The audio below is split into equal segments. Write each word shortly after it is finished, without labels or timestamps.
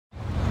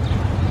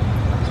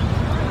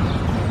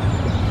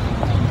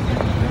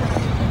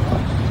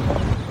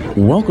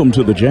Welcome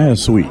to the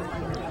Jazz Suite.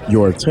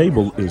 Your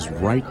table is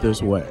right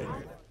this way.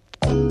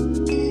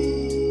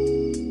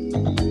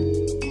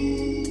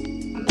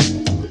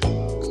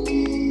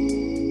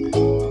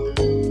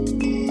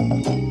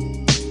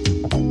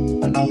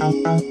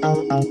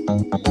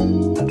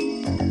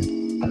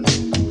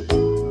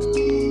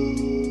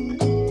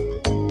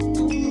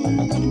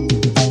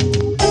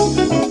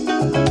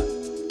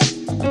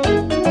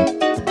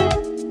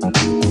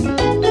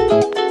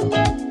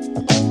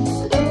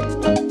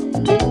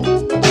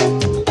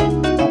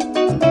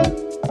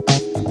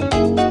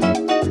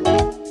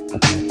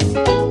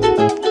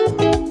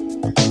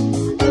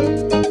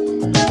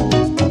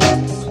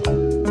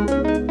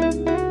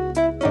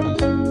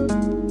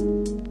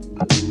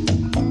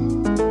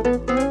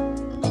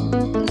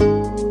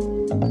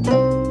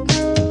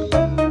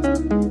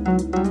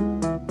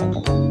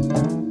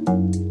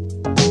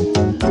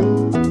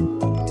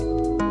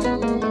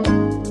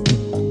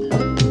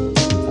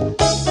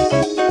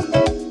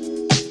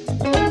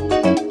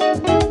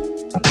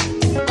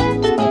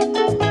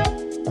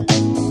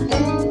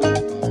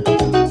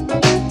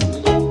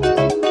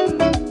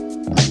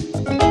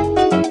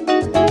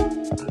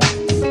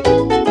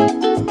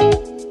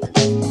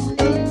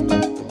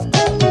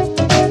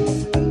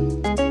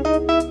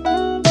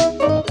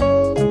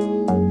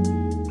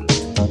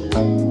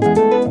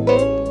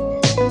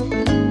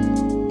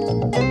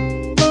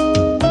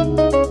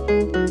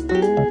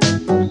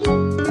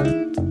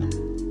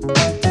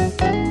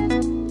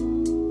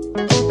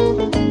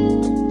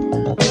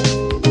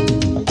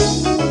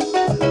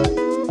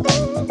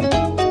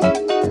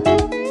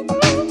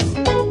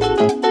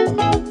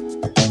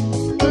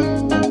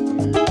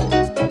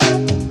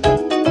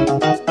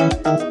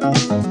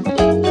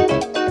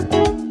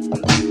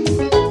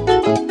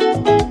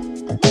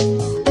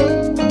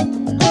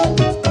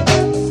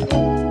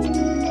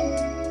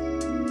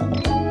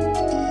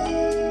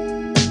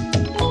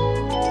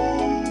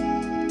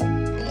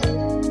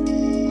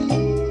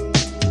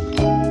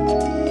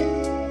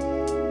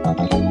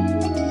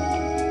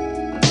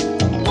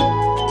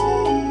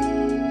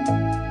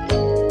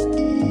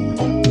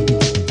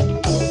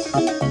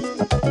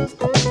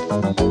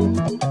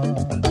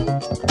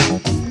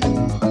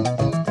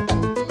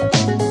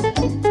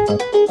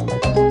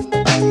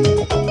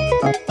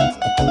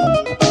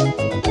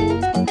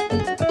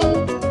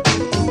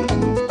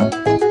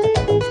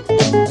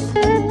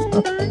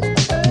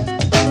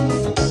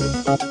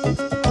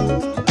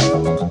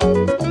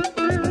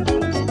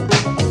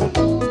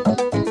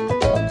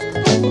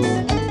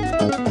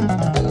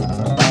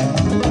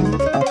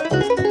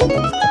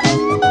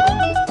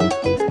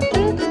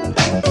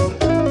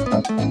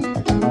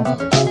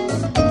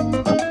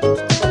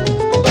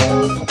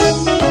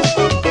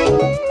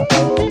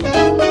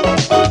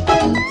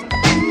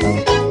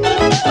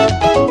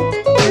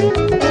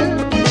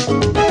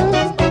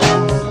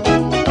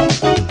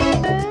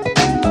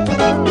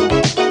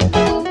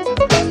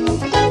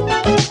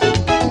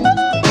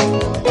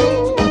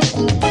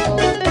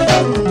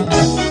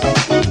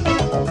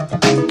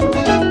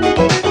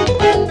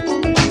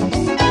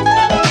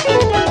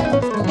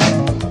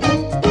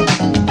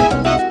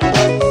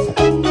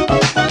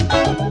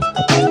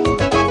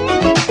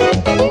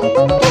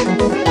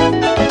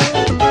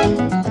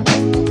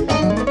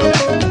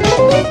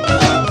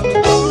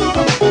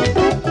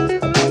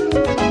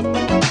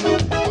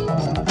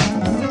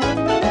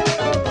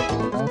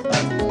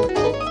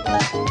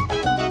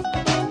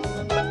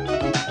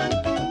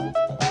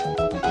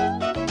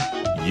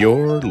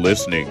 You're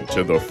listening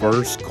to the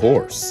first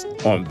course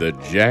on the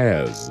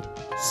Jazz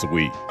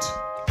Suite.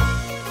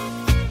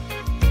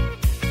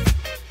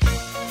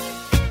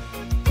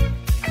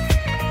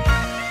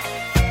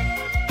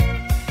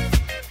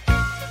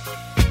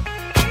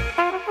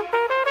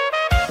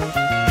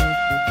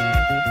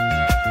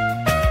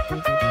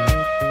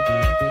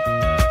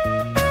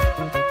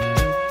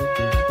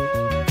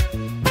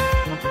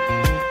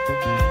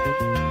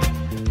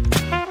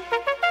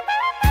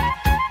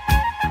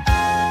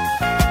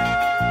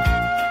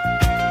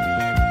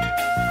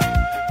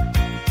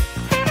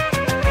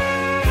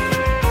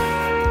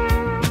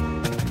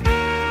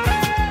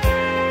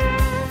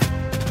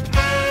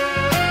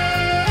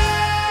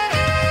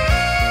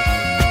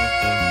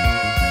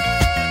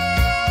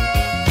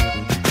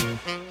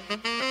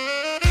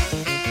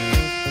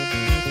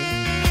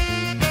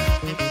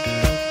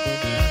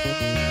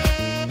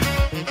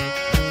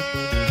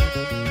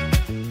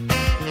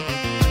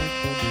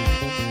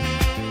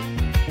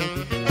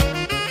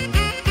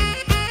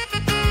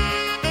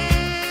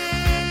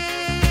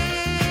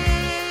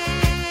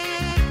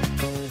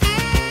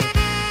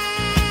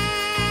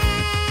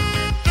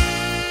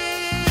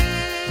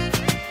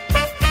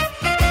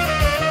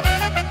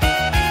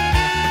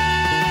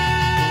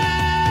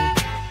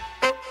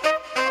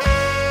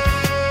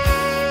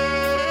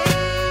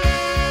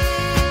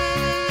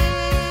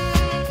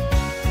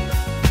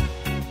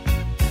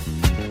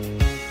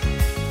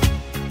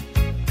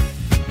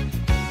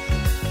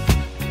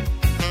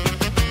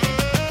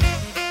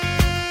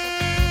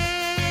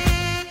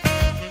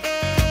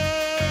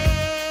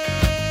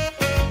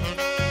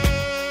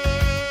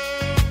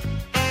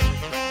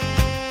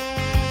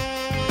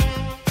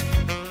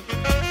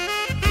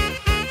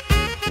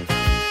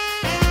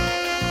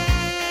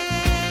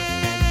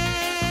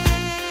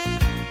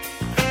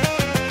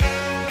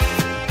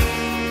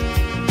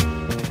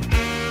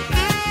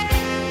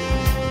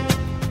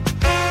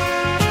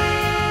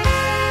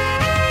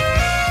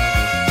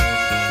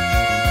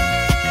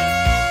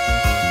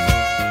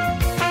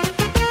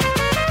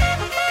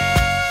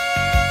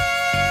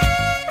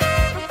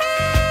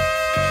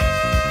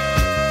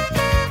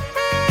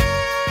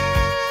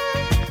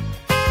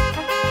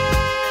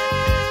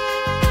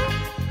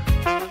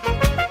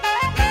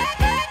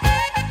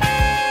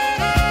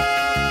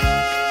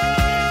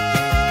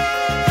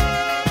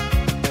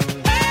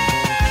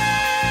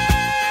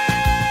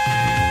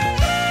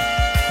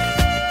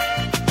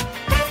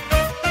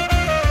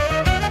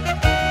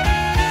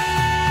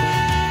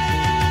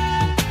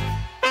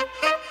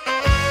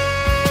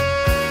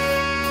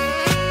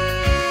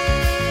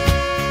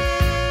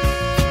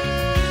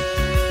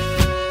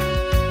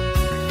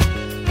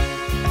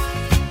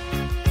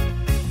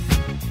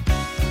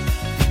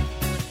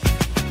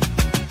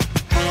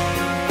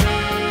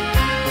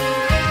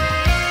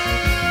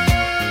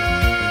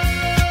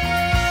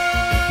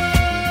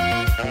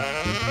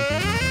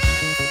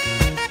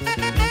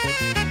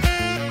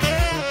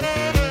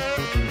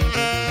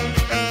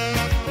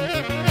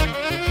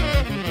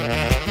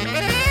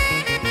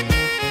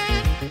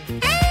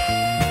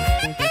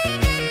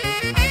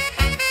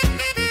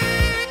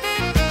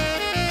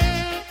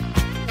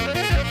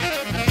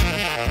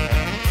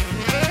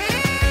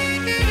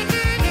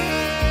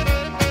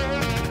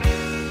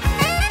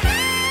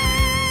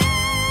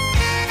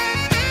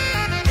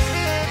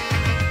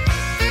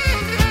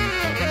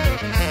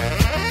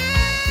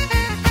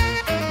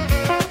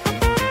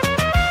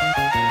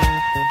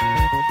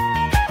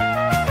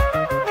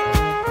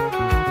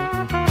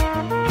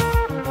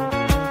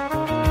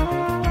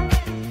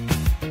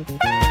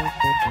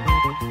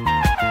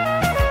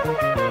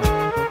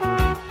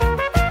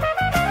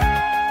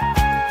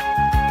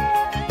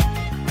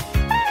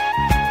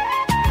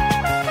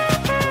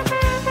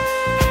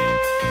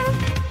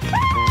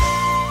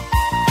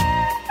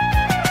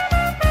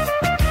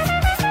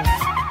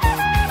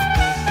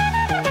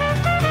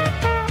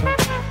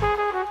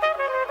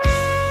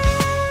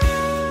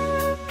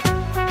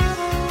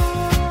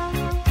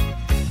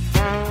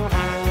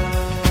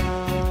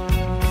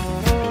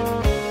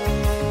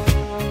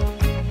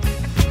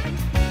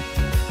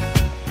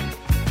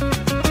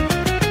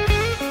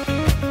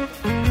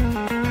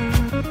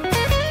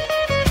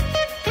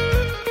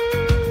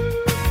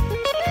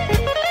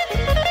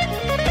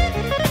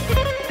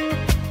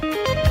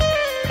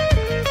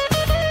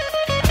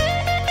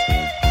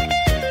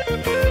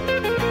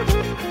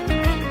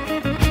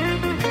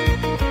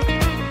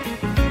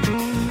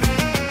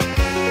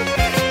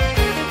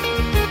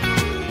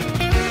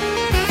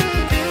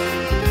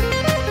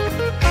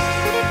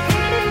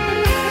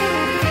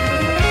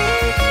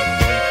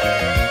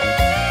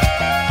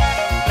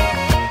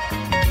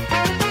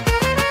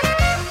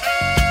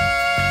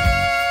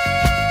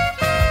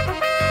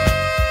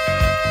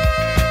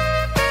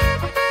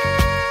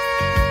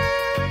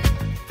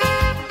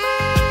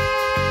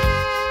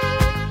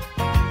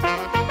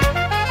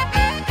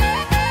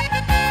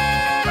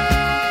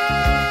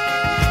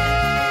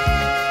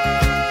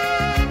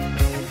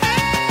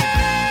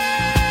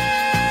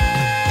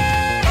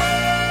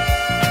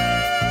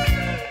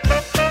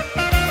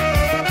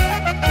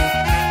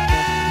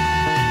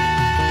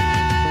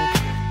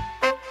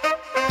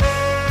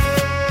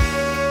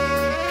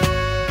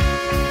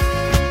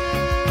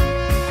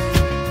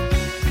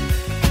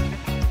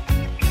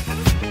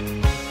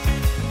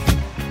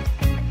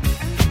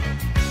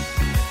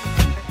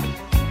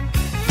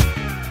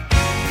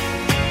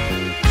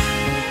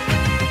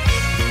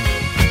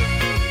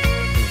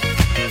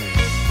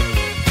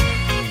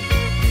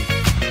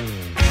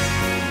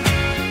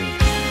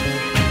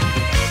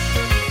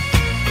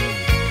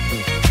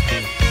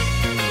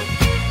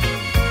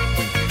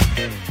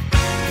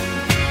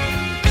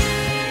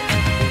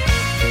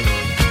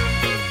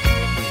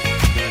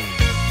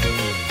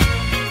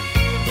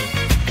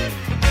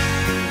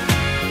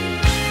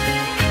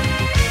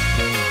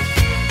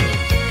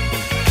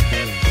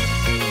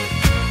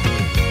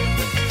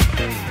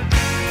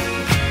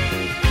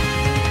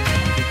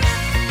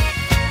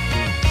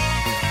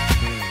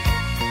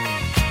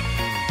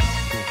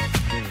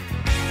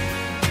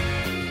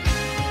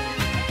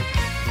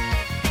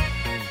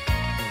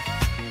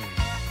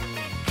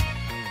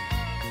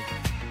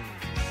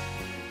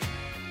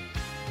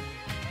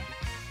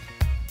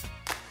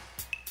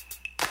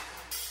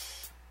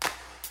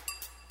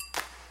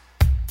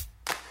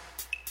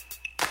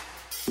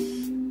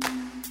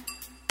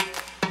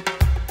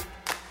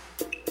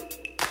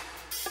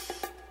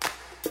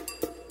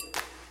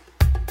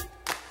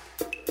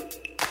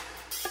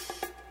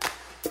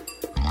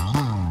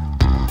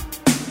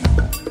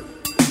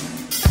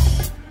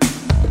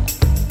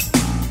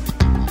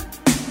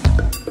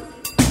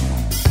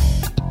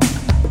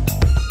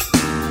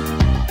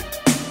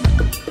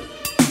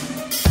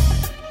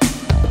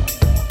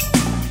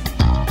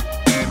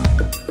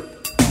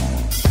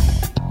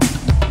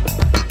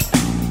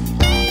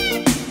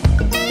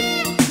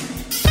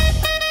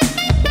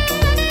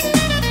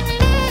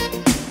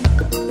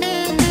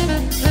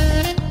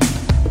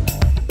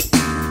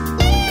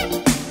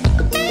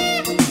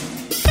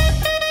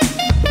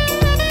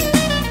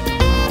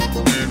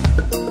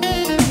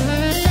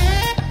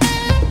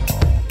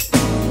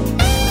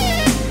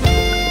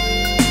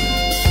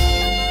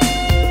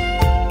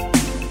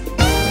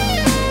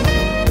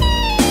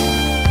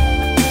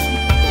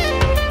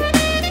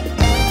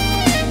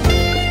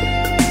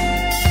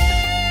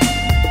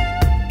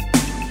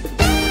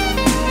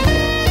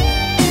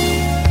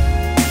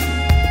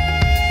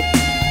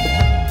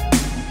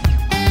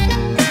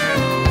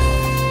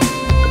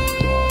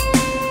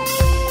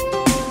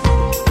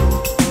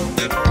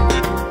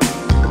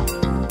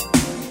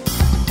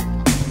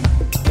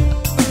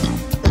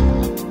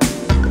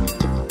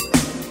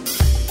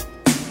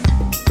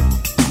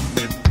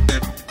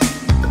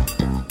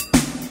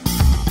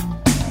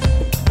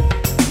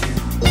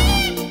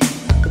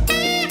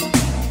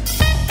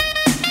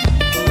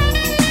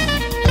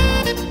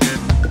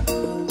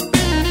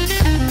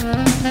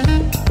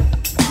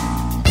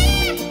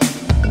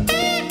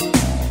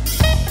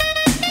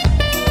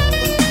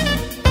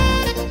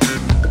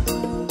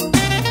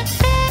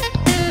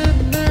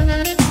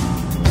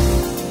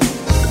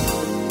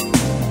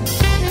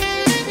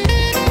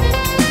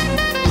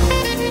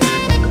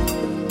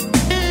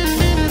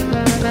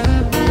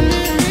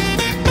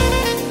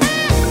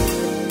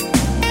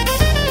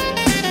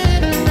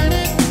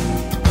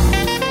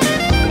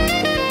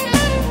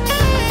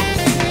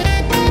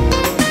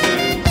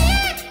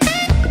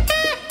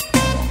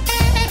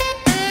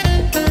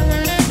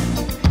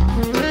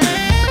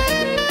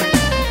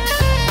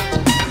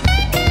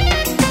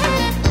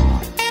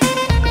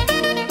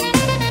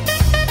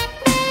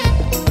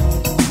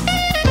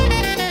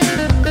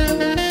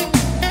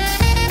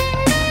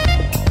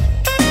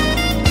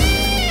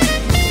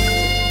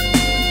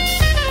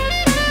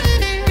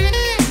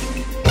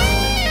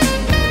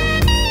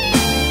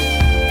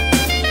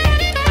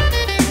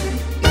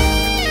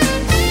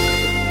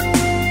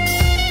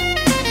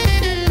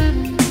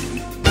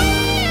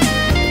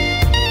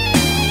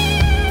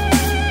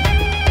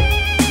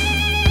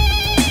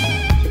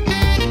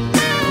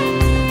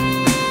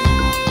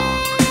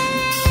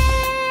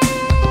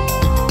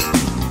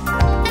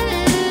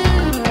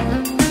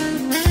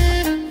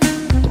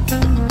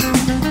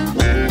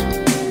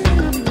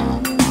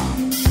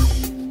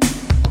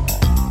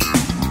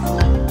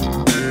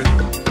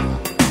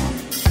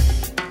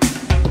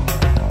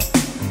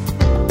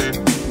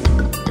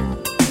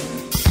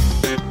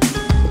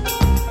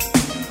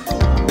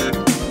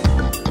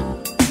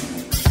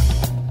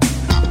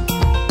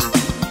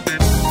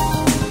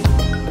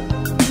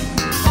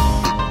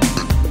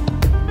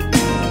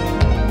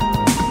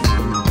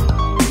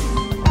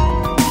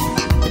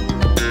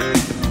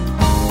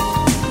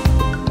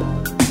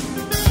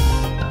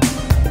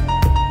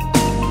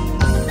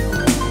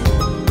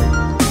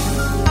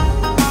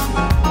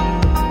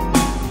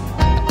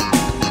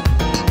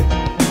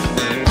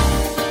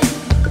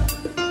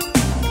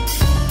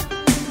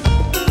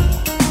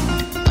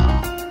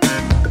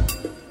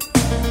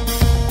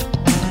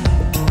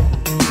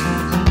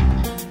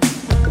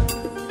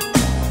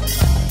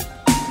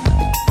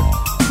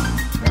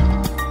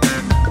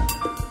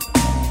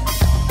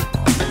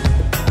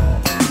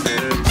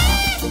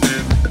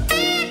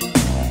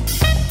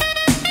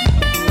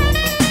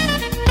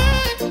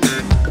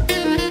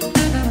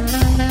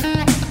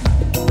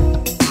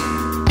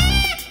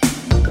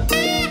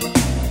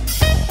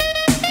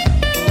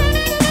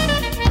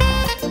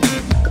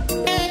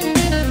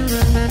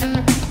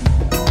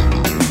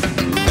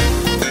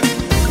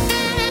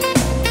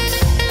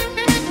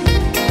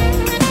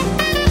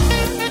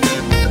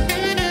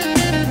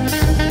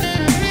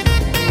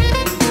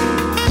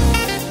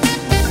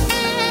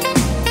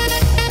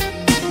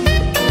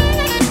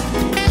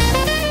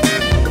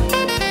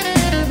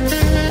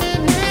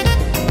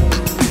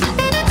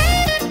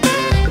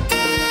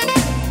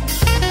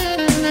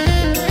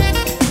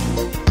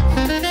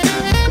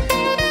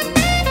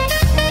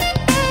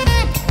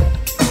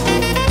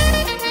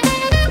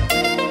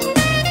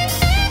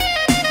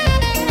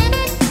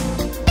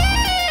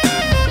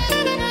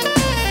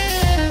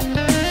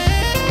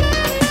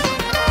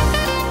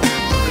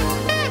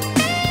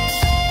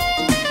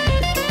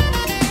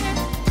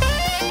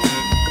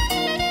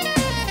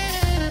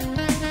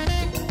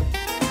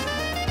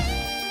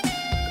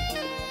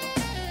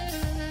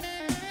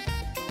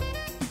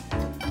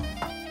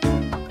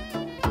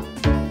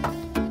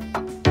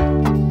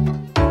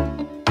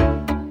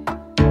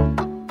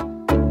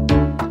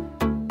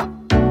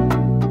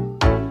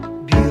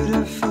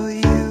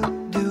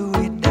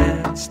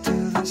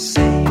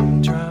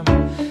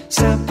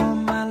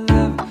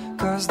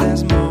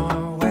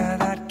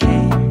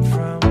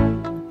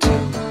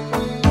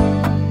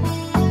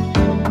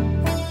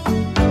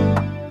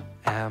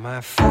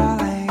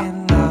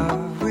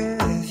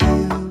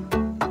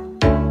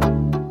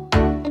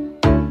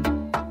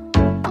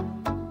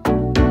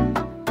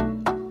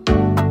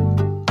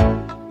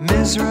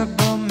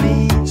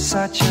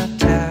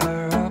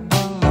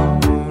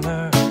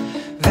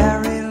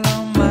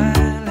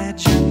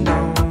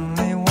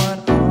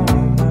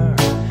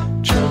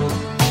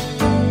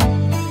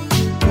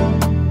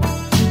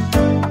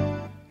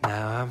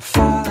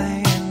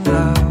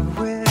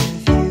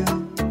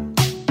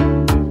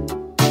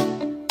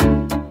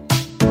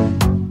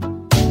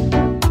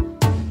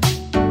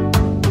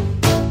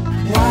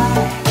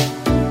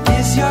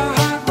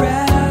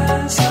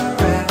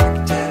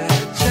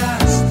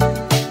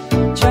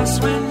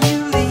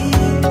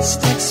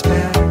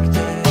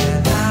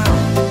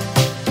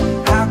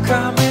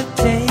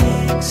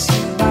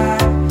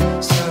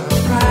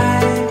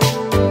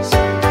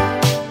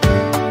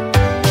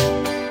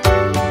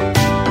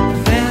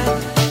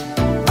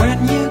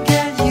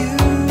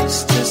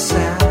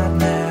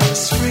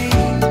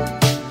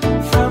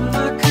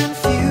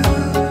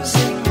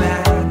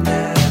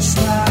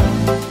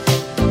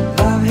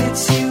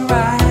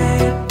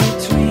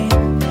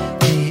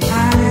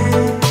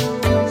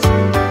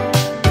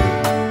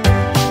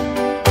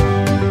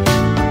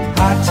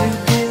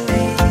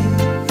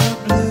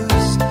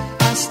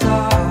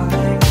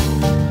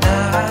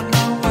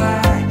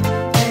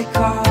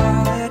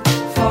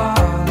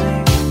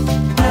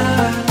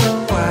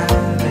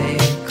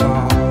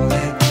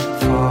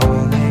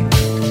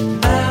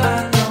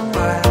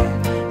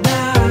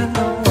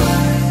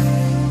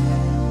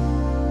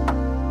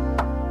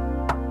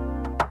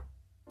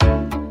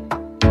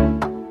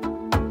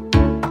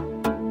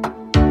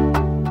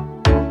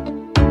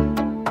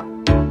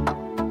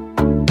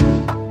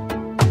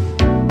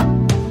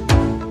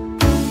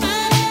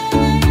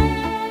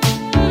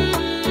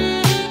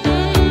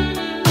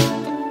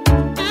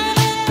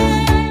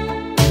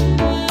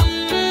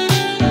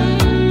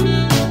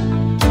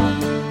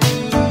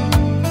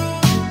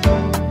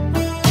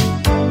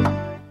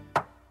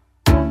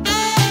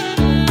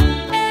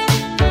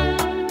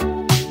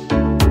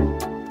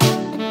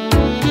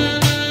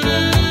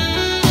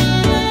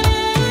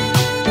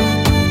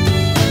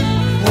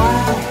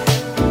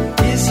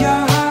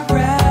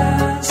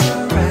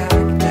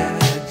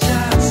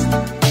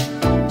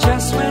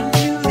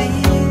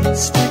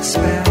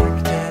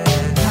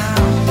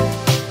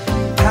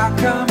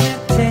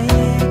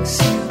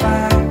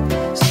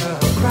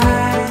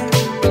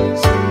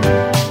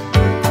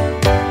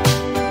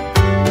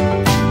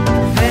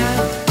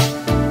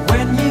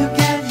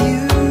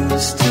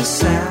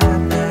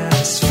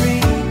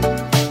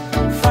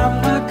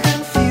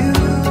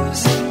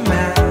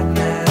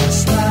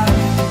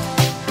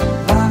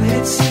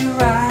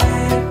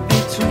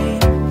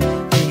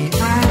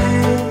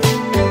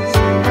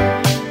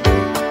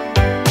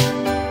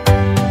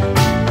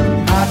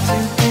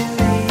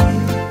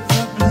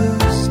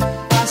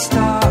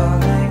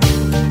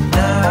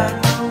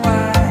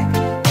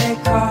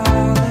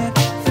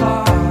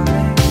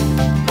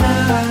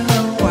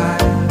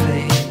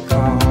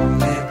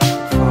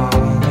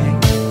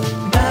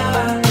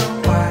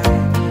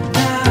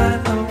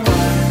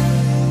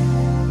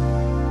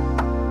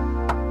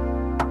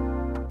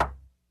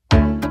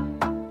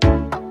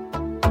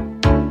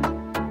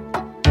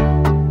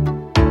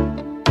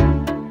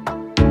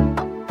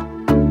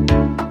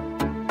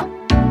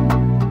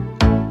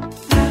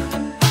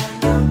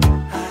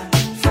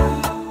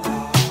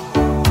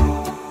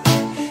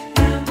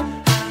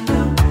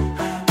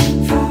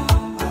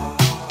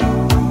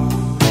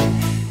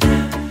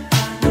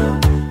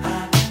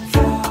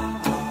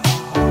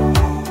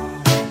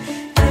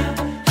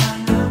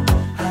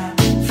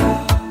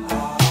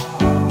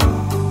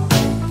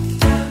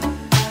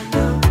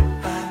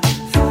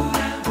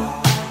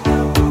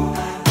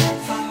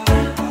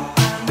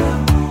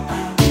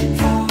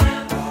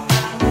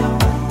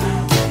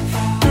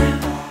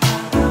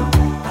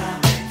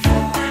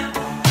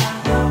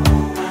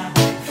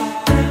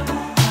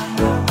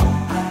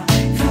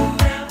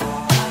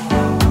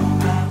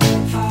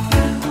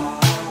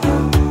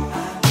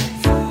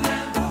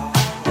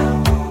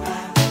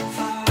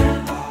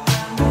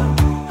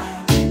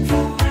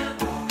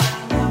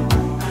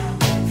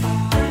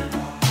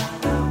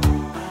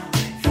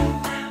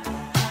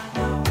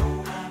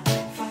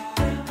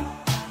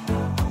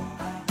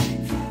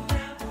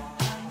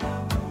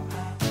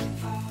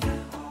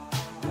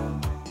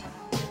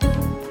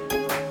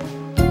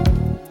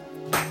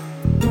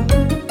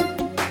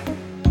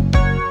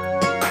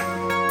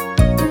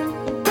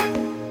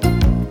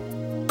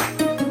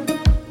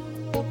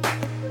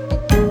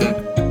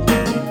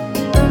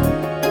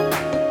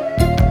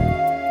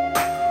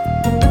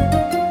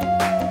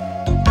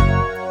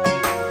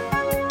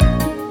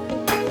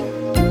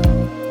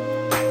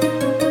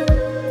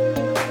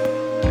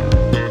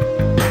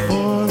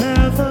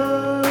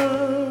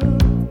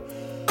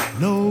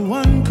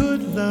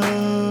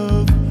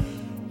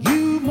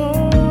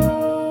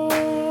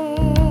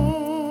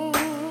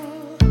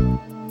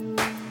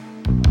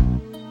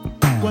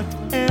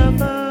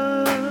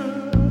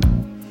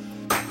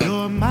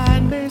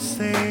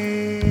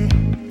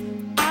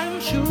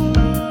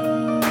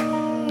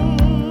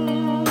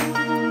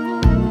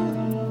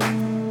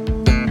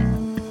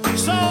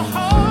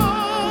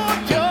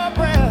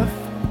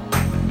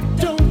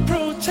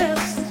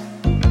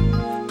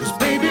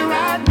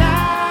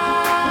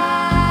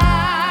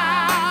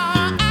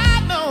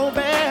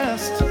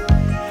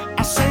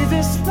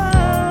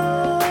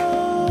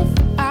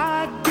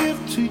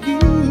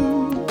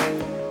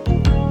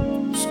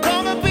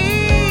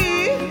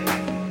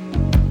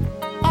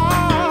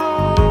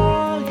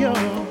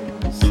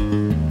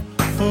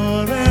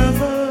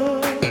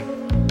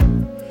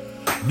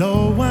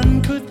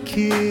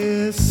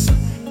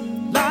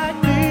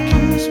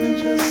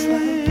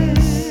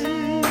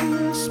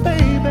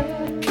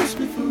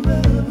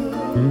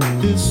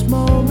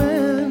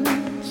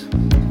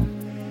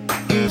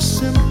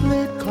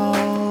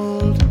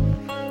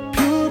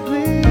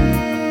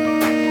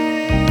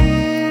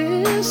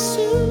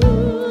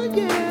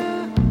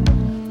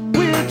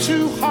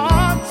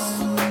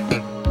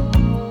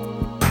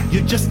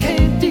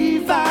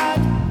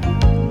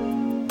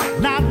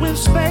 with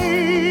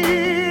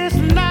space,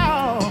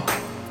 no,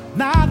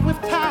 not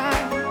with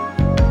time.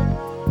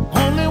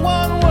 Only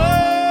one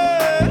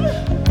word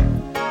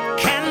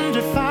can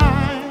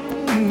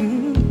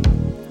define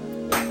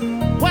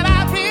what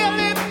I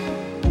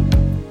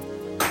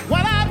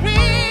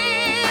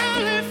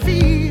really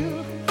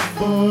feel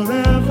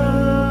forever.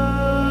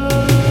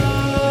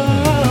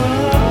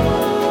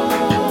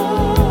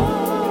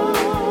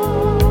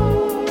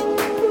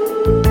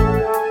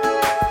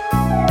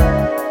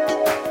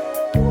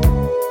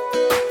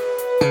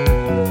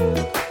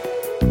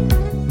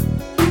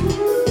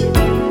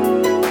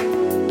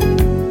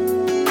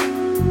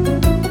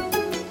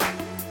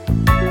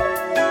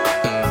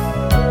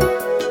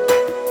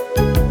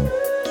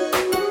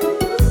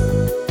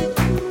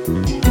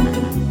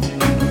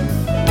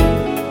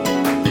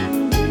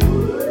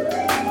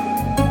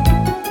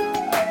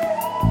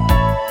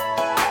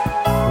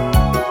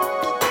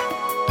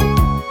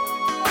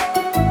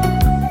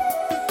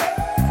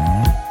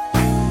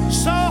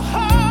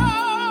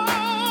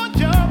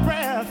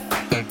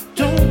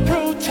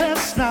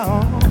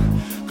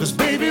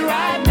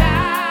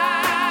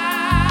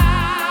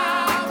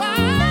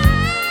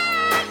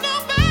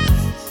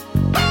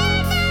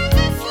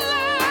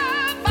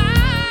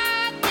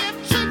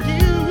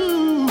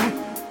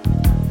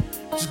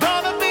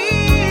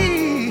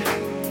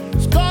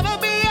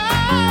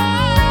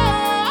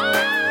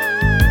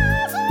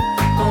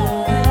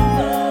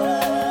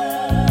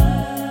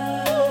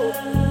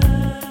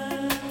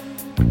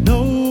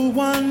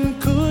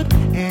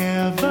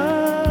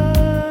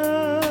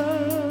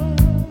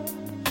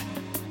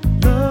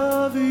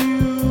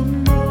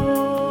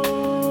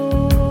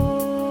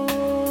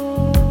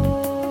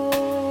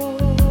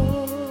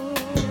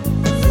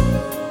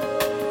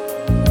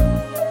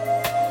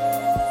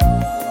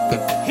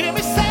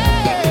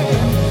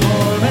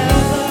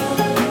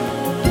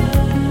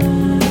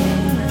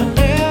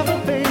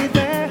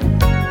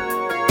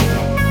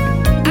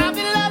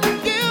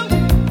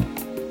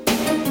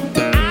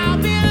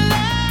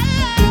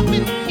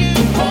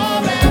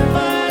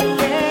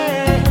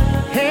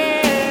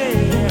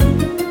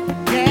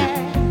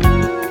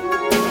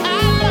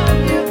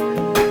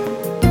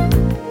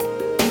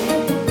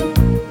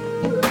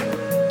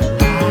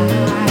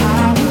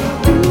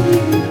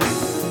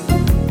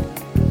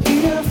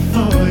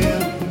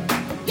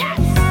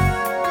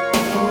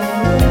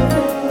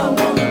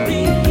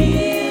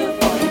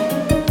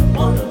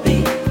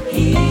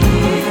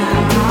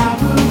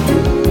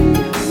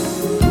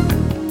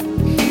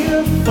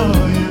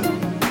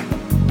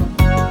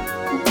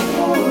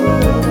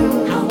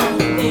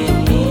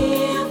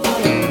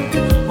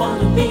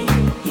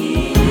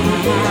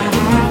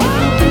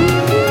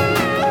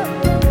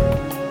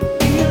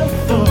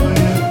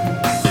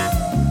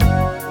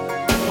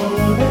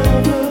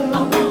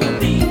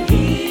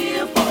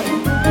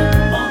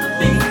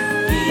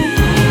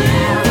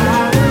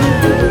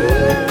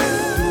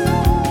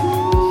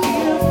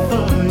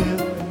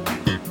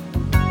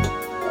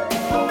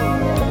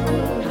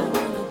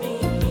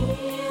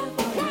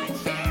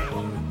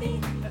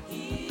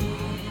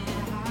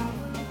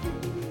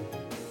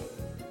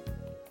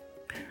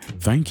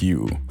 Thank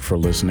you for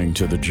listening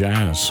to the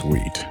Jazz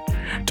Suite.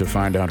 To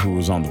find out who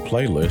was on the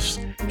playlist,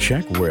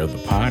 check where the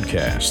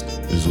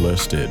podcast is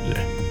listed.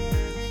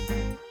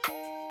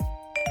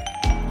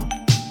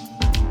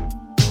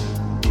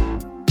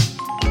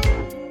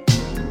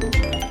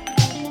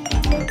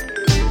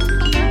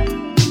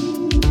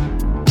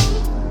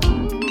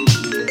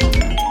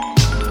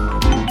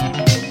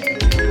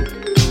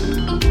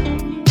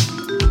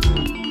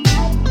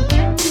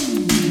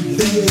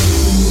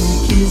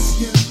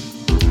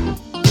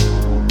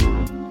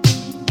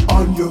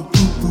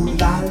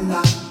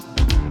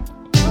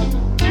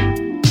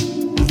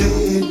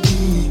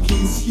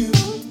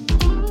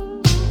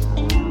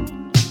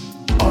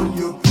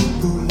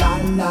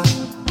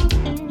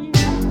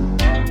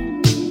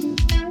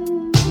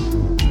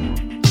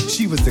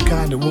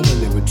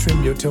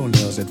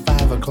 Toenails at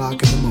 5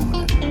 o'clock in the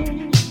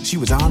morning. She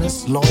was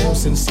honest, loyal,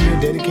 sincere,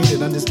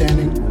 dedicated,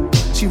 understanding.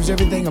 She was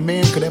everything a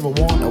man could ever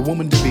want a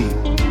woman to be.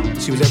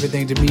 She was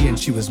everything to me, and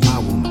she was my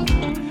woman.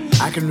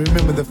 I can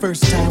remember the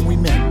first time we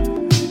met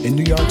in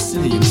New York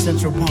City in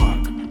Central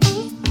Park.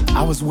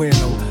 I was wearing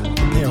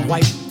a pair of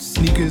white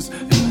sneakers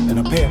and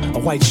a pair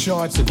of white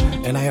shorts,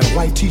 and I had a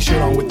white t-shirt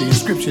on with the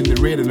inscription that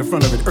read in the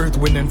front of it, Earth,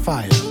 Wind, and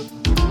Fire.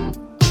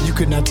 You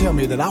could not tell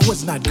me that I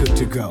was not good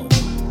to go.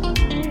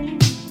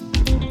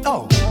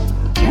 Oh,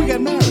 we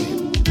got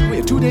married.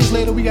 2 days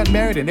later, we got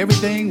married, and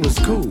everything was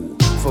cool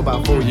for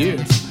about 4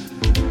 years.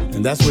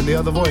 And that's when the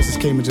other voices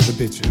came into the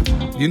picture.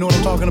 You know what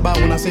I'm talking about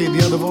when I say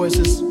the other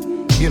voices?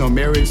 You know,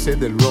 Mary said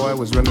that Roy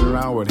was running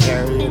around with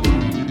Harriet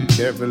and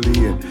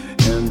Beverly, and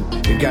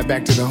it got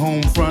back to the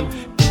home front.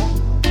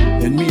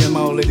 And me and my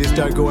old lady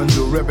started going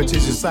through a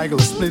repetitious cycle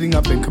of splitting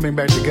up and coming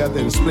back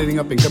together and splitting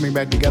up and coming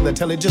back together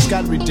until it just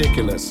got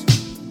ridiculous.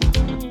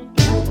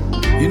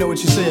 You know what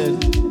she said?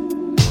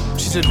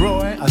 She said,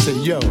 Roy. I said,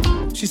 yo.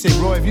 She said,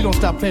 Roy, if you don't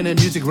stop playing that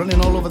music, running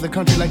all over the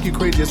country like you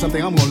crazy or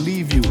something, I'm gonna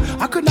leave you.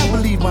 I could not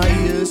believe my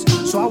ears,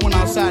 so I went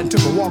outside and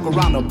took a walk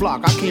around the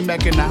block. I came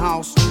back in the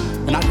house,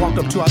 and I walked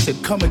up to her. I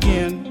said, come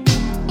again.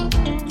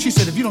 She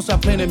said, if you don't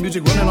stop playing that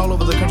music, running all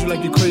over the country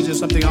like you crazy or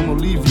something, I'm gonna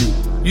leave you.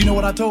 You know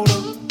what I told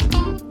her?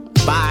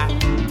 Bye.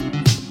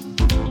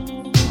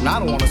 Now, I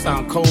don't want to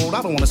sound cold,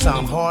 I don't want to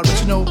sound hard, but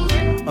you know,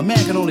 a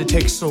man can only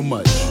take so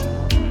much.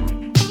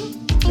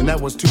 And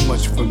that was too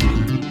much for me.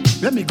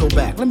 Let me go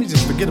back. Let me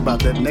just forget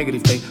about that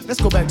negative thing. Let's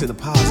go back to the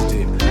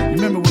positive.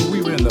 You remember when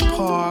we were in the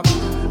park?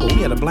 Well,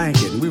 we had a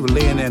blanket and we were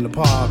laying there in the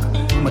park.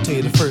 I'm gonna tell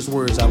you the first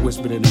words I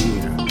whispered in her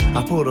ear.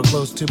 I pulled her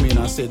close to me and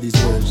I said these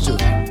words to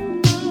her.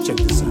 Check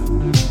this out.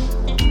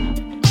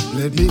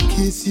 Let me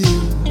kiss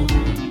you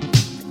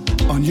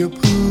on your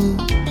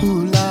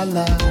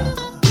poo-la-la.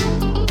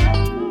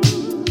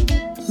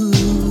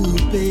 Ooh,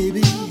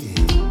 baby,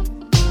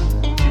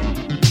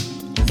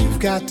 you've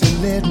got to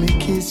let me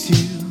kiss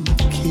you,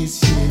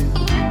 kiss you.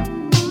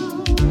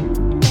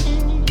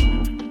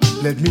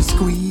 Let me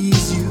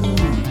squeeze you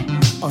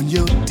on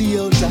your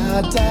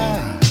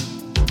dio-da-da.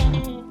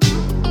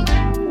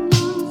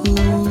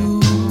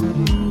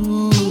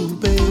 Ooh,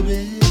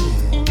 baby,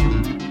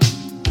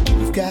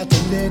 you've got to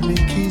let me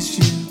kiss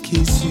you,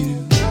 kiss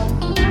you.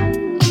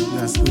 And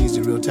I squeezed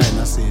it real tight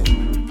and I said,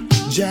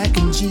 Jack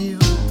and Jill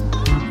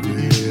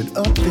ran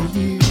up the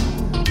hill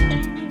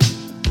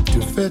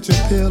to fetch a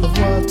pail of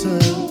water.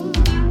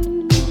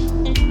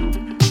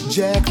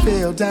 Jack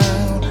fell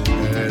down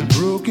and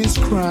broke his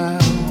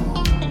crown.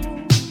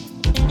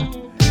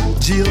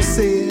 Jill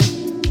said,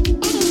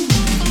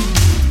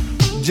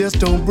 just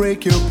don't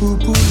break your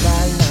poo-poo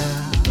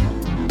la-la.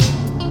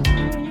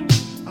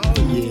 Oh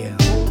yeah.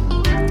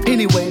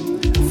 Anyway,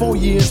 4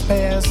 years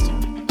passed,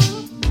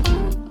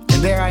 and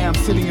there I am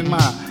sitting in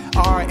my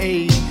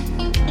RA-NYC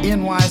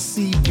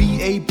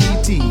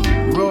BAPT,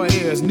 Roy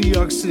Ayers, New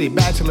York City,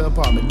 bachelor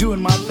apartment, doing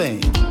my thing,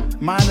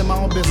 minding my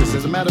own business.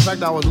 As a matter of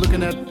fact, I was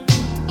looking at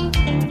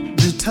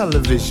the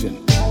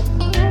television,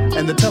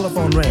 and the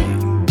telephone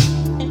rang.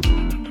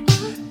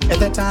 At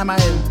that time, I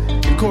had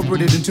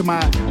incorporated into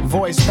my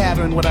voice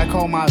pattern what I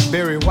call my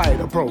Barry White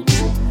approach.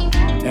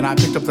 And I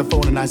picked up the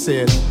phone and I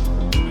said,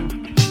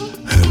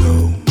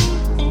 hello.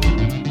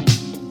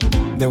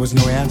 There was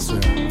no answer.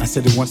 I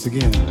said it once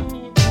again,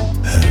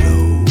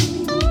 hello.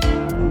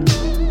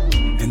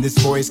 And this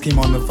voice came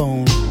on the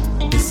phone.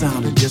 It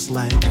sounded just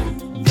like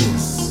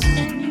this.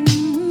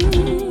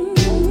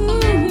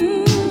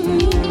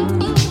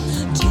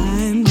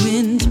 Time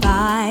went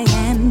by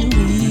and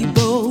we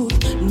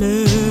both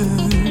learned.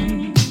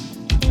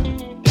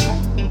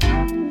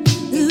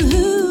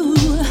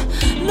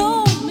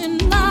 Lonely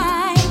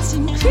nights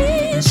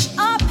increase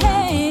our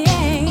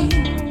pain.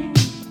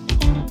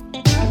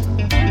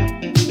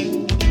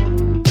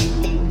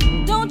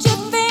 Don't you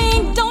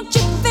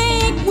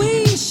think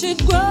we should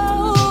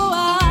grow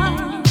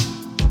up?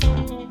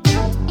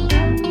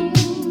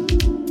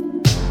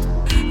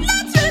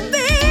 Let's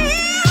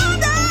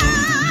rebuild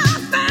our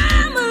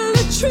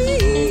family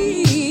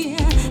tree.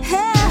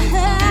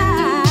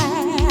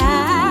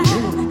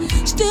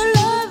 Still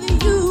love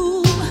you,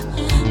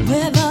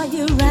 whether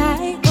you're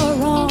right or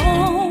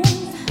wrong.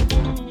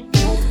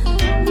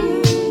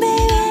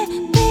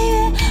 Baby,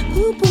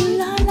 poo-poo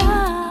la la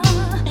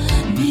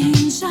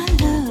means I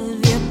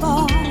love you,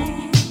 boy.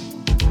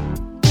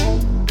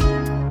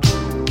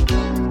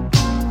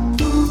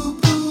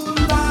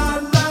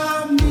 Poo-poo-la-la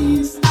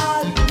means I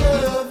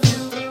love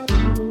you.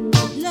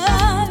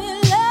 Love you,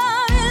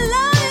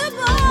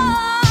 boy.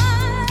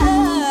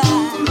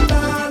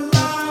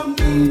 La-la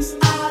means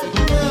I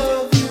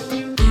love you.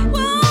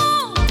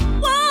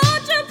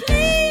 Won't you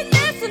please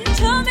listen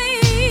to me?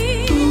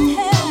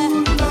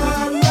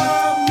 La-la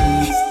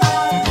means I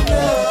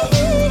love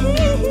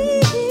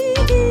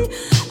you.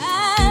 I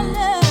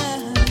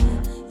love,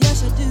 yes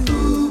I do.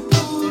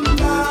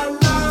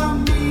 La-la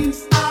means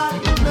I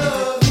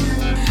love you.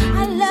 I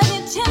love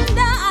you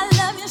tender, I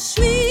love you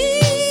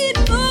sweet,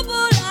 boo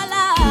boo la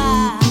la.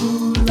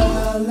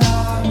 La-la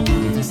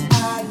means I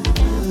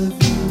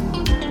love you.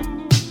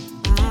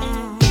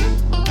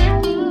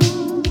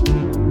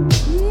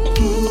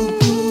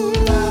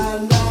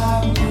 La-la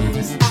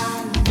means I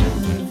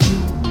love you.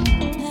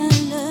 I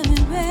love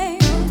you, baby.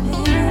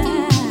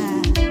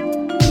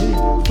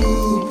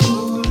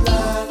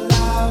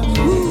 La-la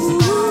means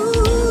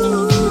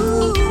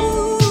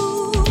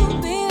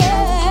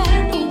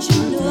Baby, don't you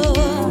know?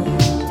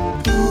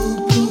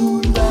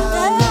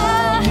 I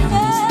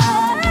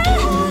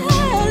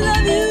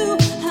love you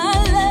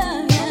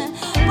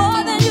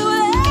more than you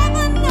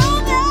ever know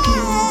that.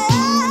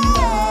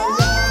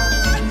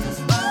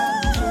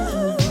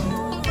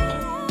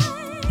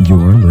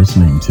 You're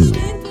listening to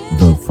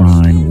the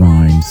Fine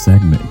Wine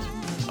segment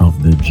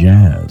of the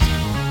Jazz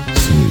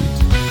Suite.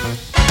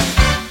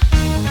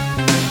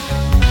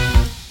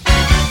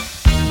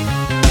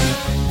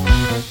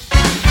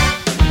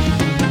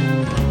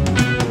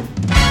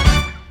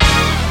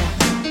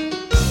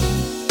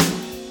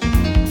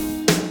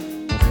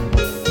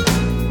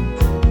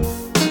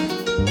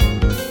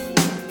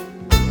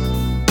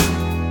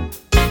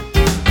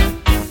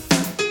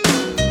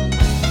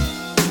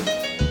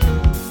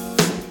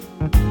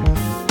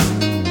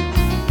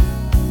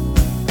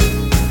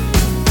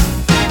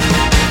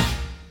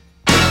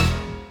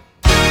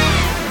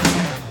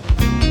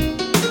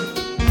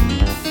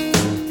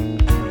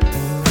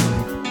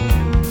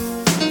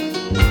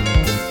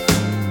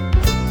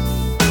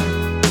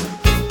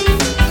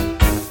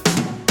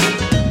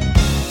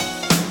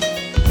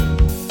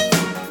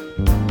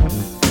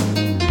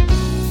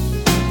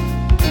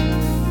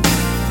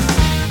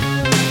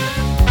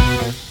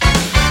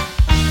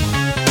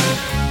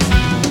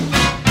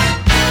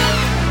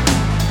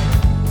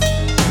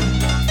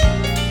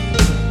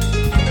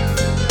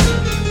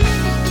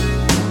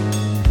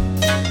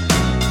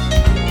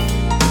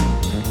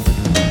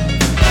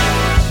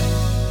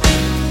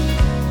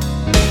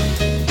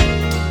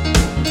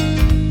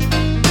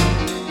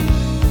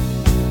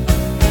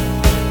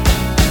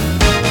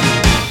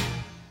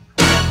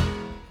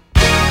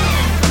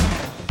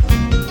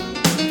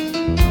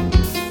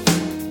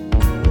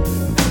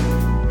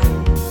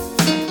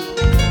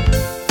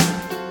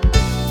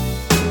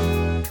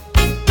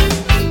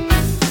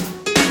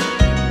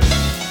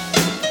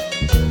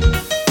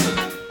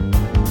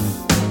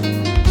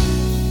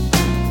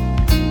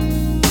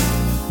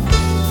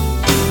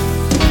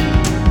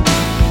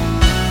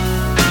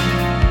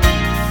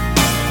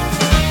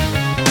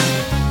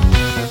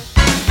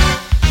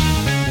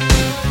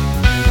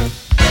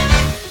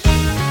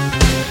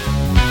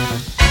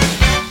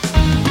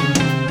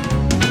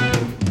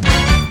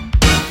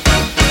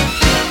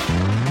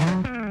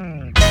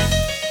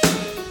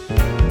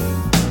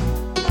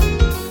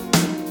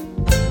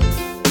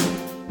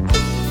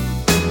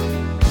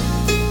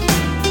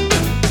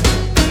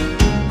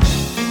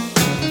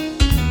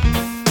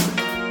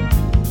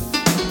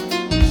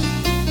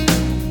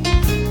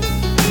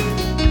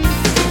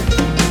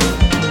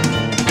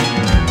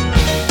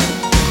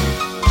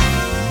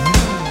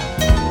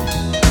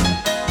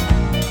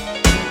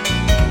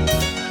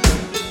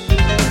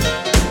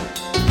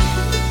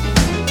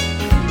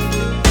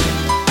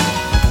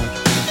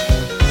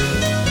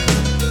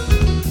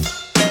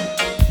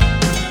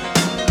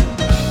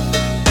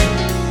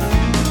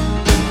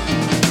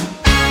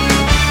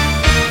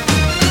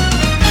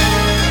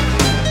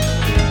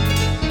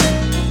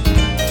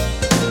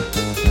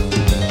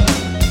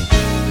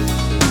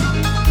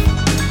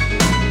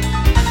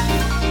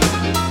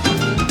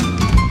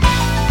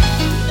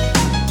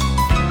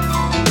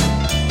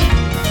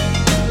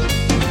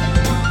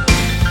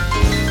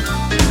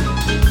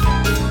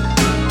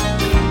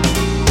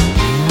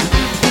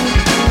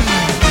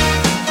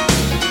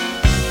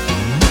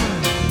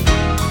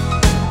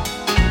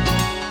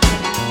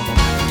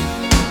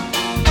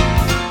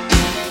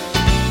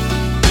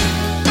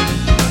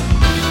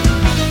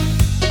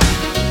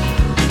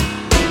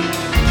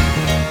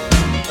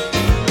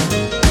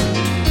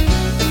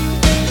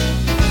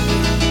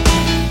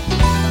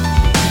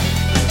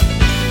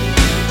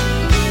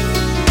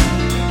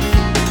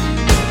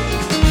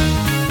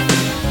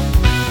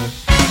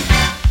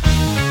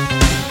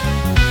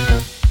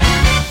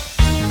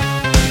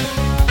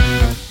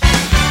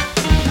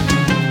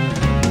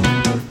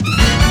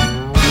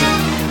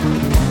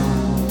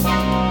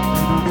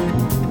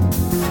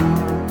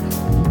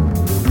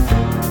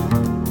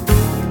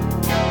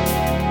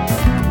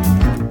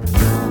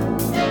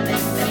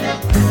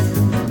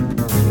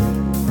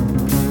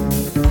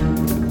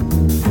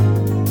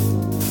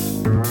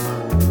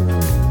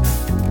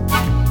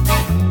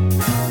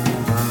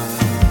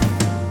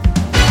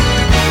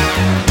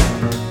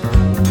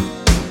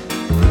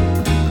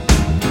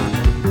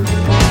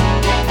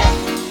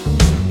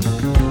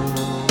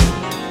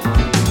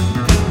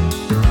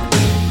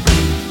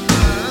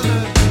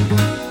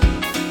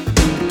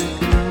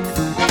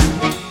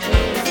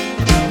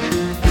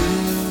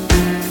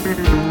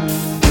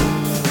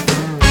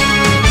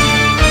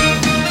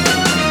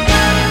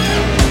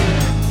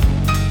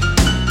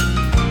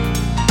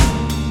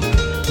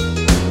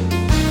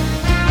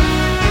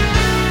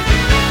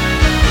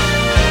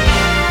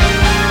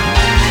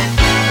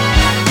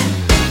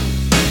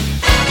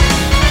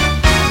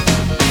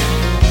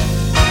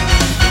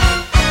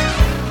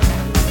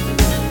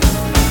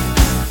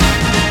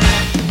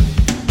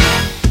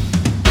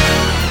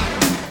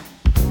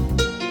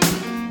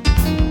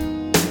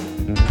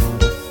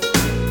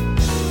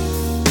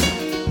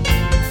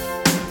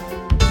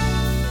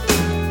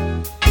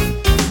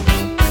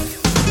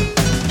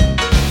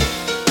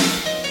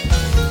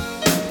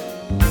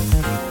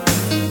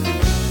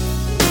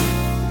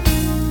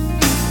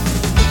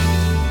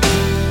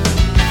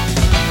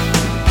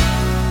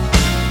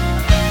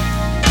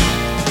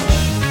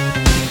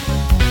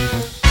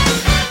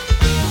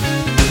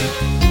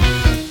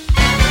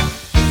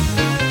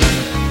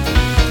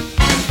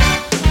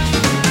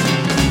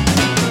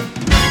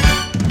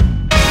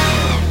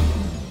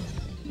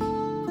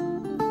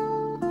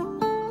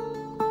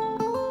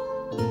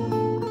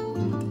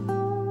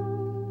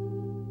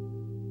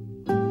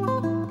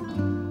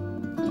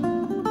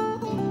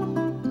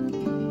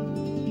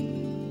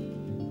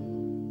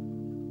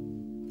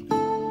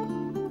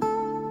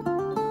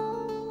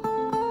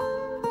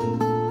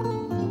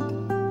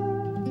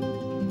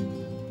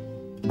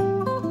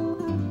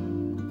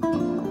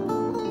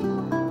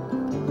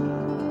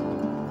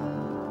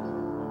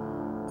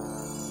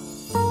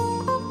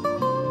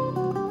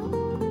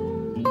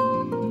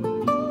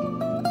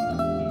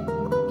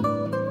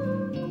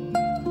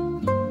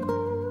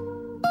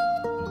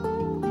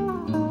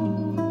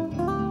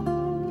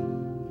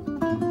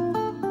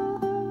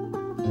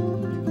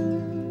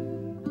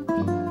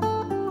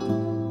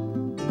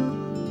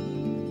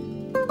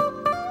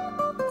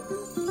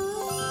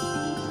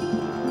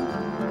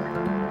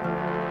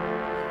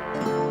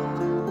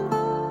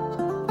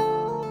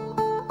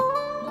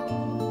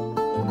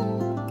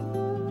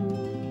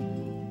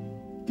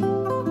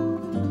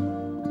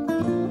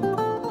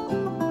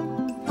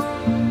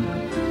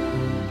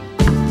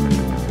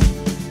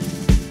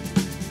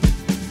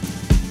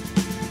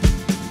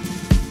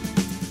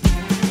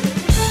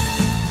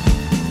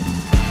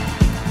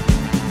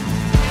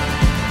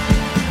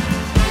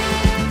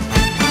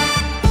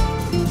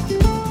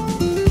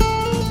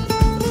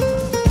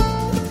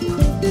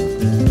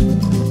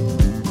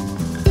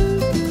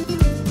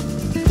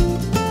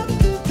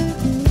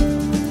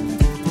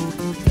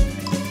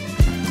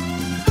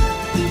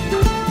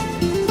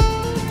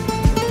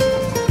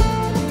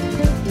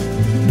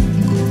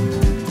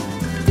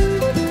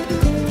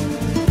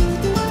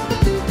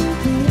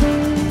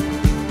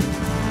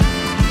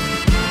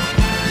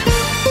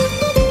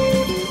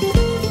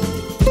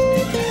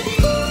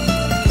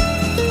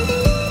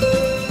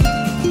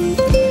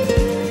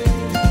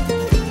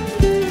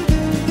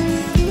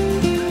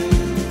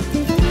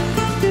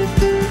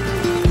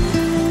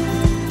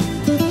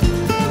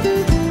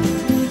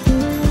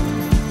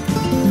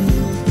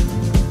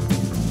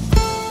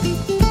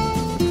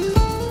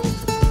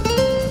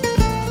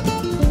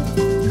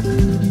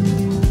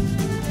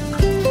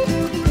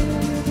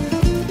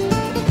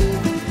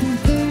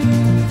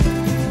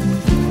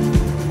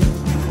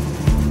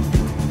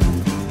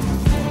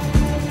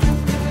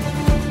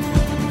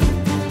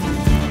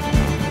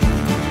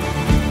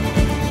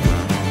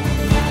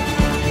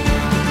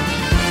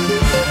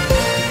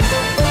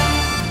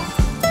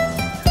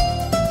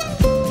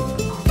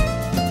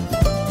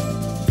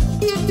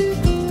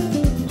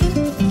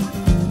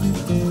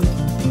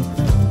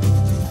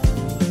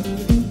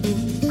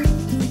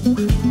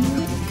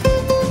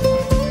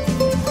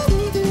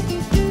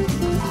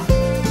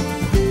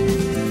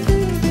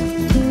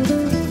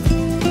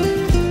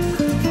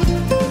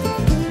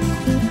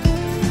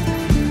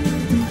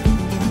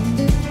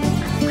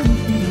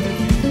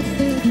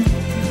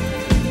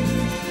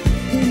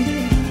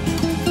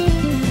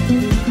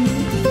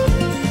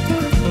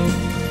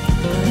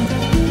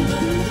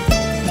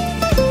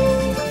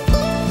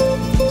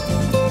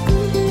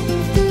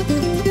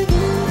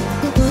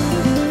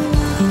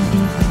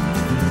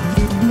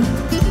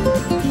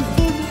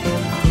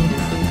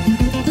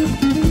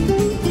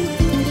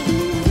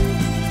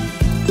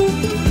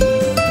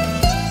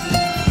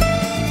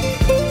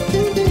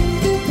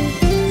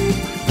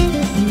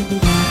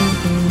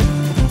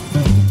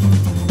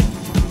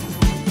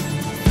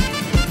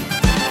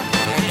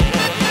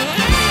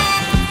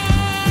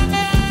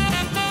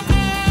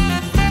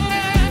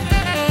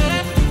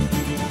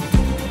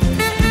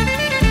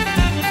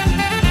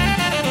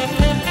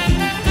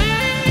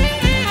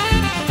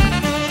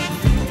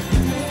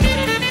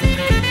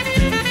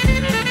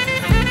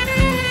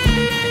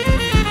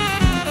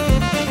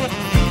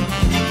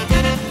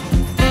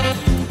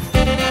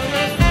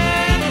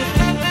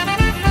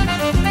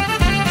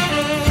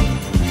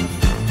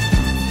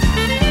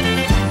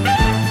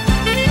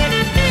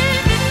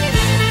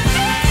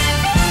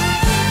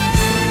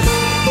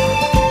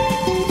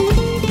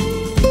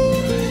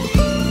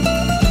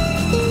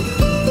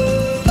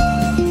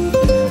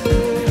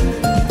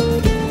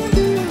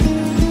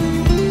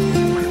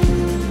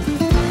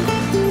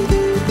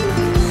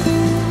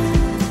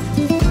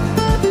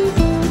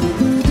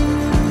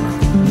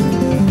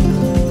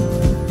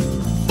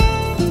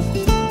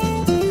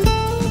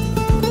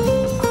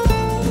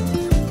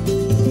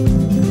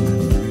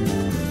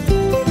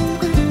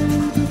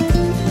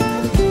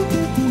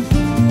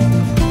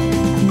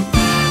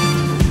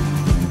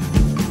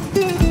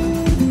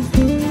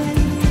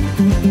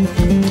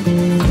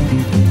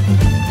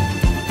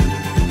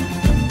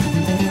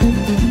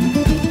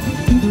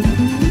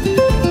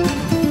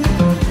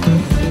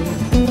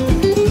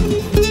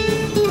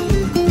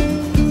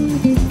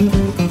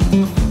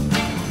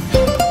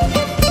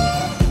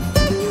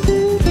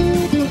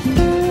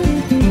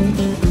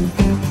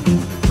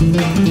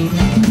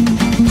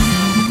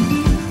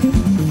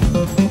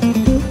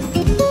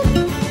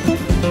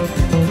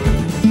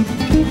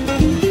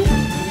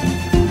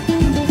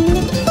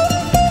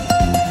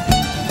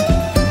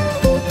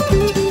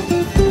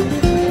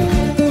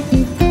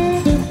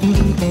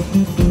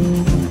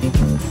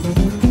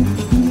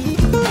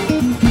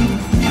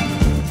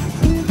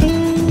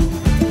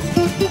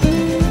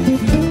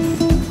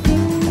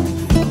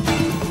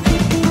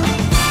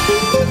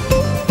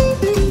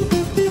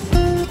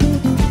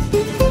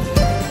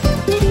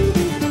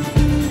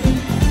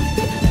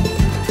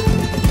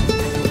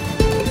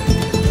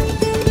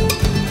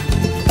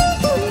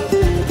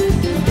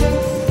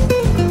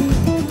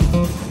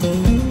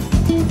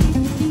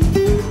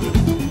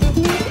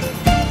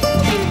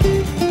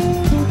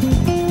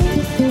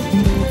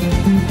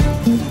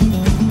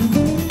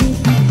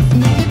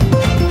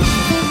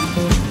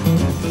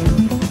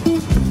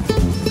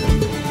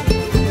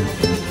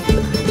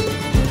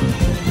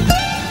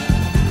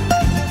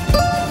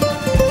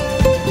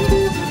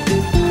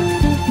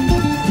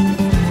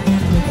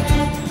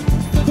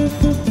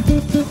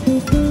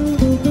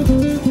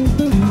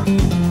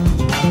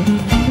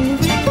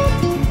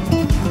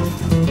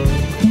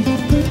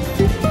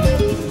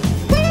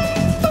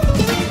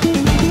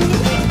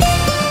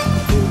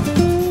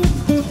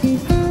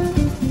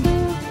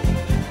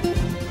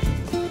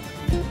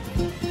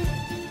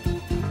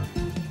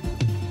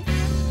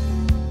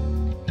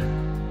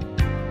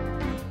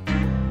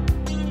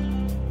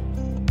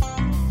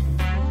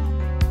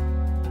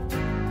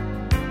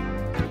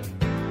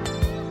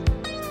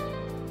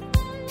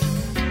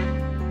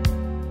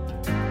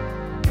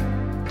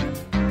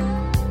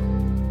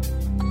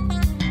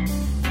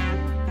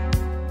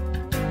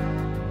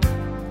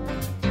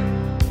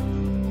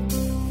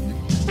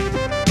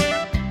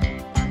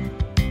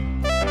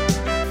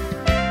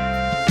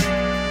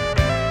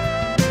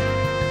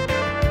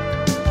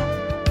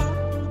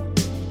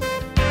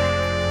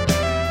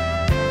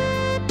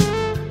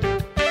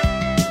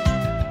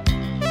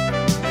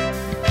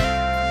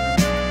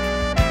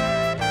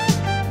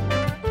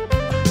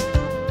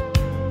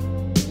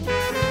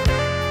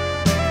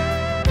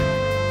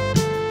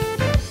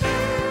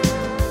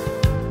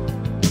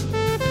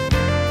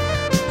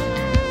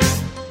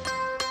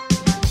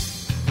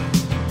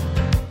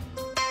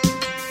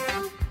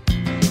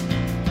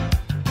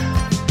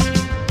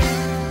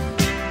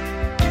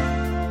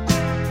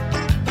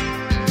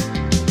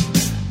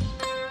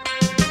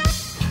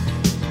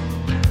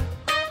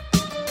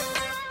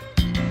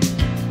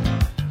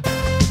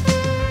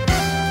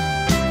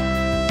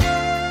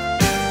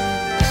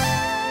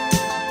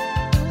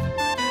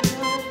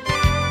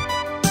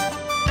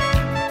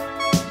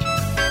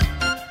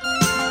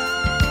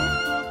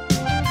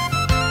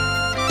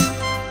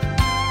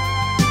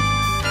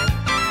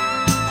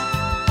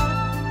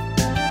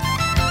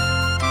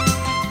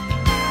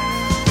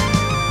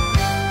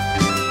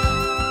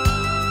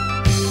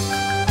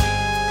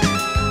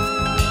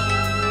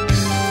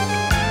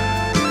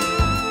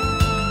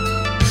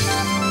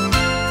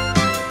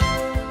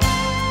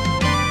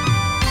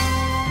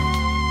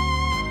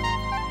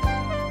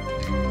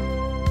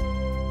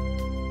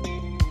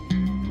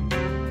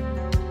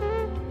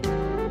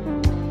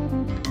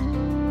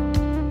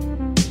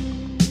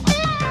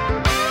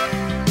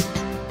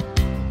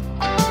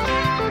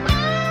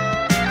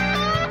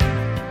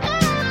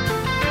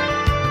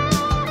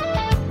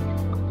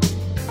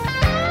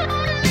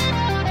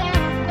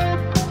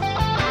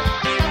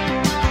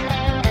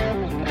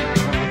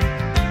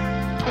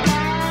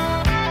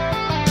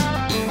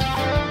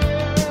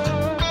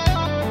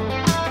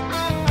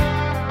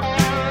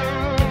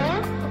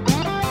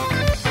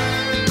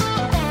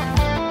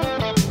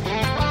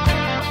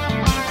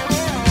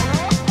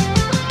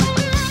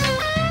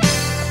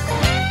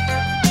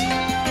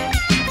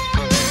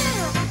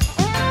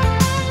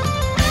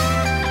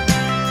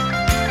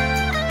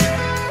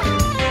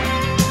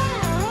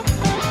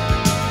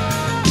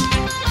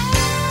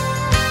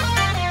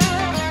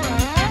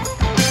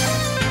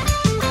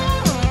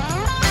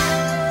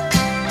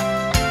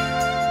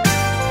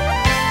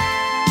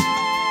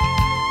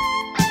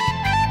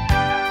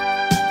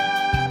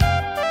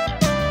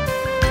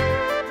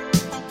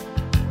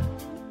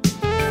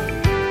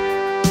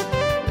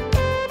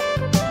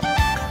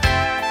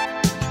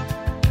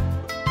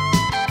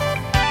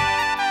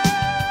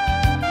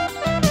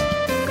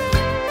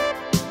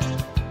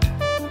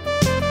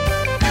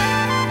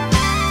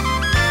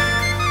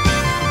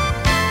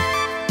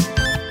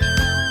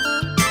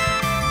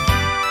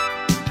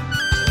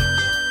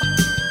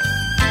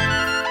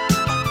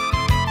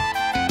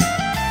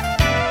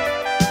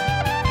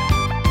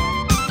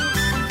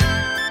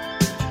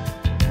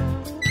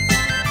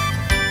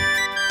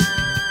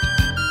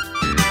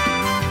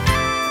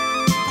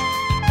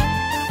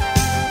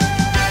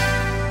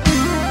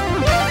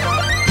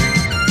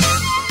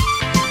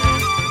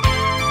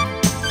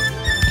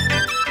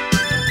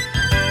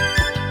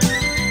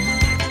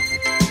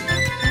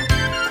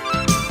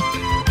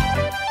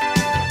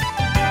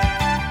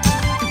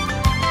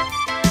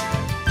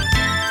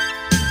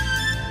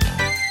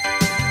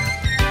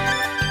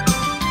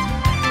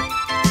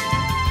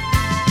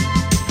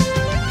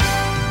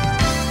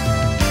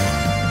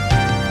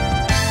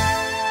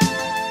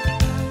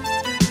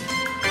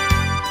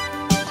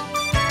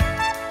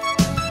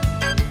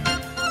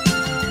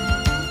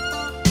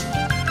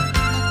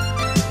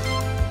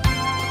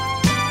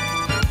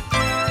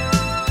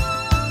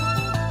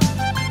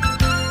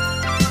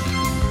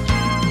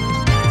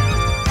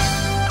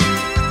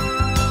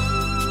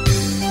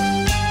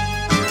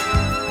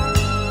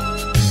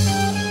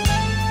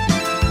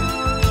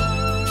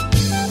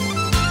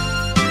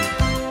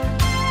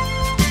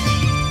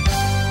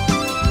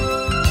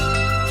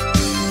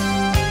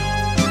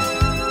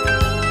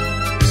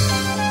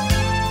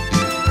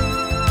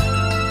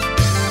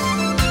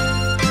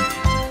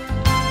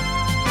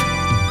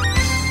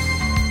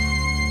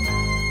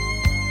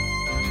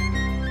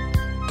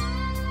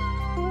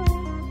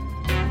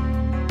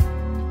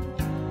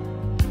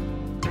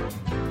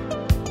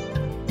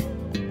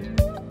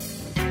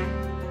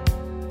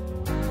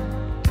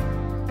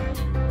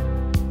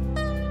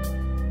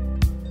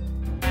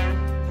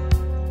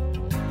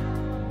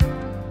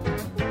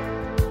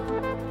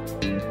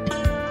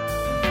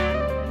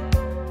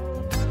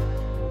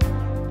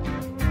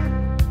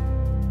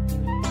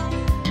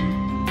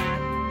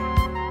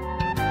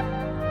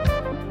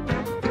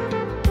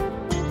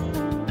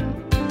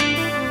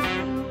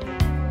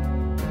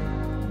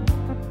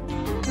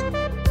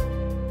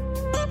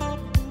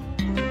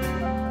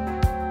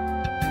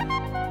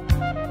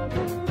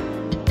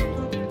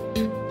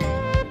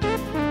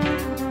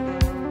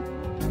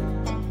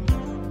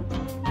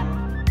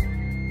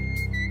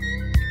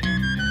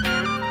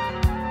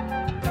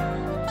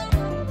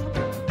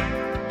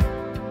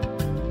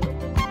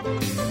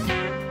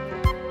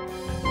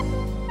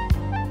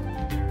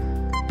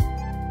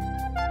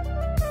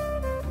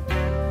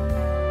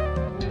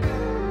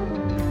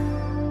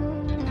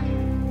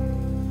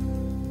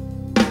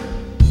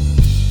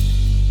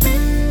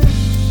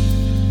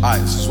 All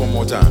right, just one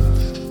more time.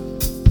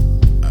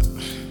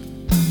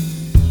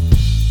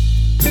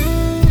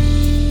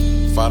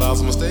 $5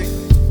 a mistake?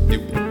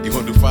 You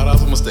gonna do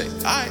 $5 a mistake?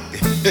 All right.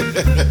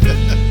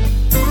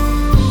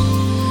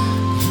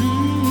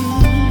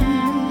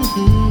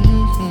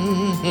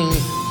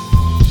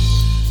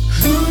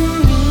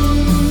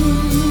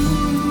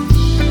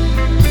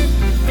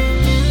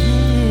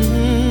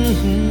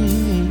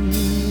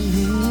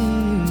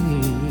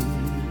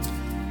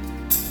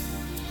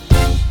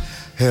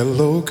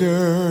 Hello,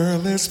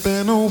 girl, it's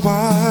been a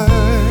while.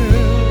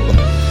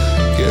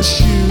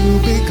 Guess you'll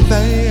be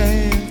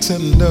glad to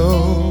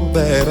know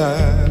that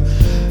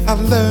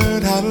I've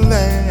learned how to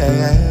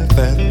laugh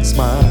and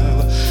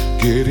smile.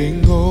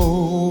 Getting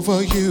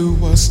over you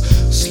was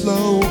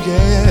slow,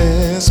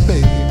 yes,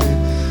 baby.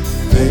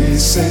 They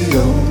say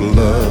old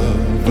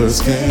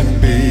lovers can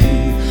be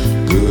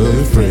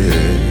good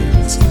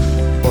friends,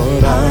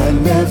 but I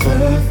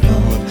never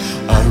thought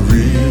I'd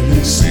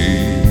really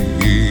see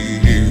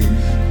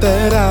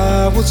that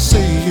I would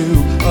see you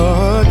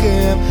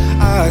again.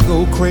 I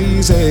go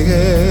crazy,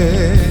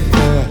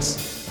 yes.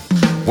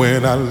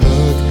 When I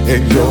look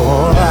in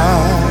your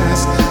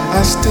eyes,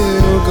 I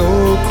still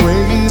go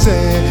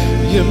crazy.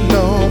 You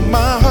know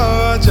my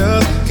heart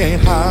just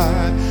can't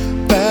hide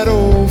that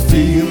old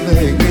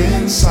feeling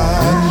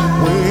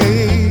inside,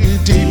 way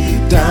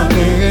deep down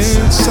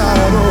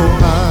inside. Oh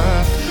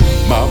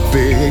my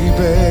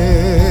baby,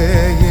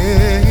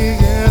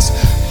 yes,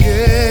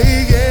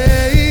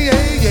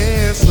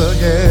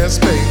 yes,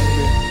 baby.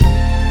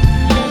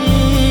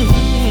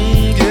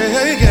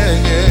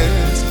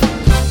 Yes.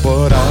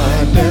 But I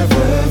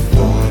never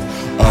thought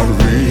I'd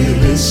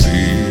really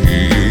see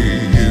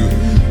you,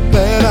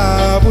 that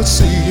I would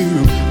see you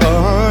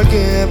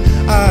again.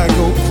 I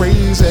go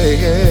crazy,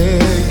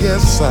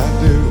 yes I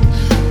do.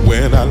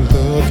 When I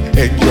look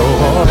in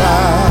your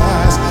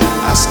eyes,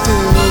 I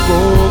still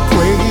go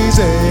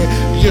crazy.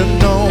 You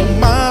know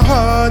my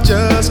heart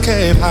just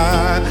can't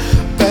hide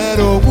that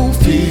old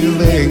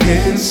feeling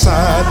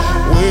inside,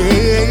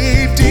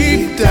 way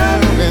deep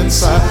down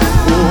inside.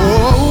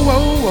 Oh,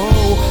 oh,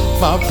 oh,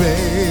 my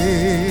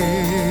baby.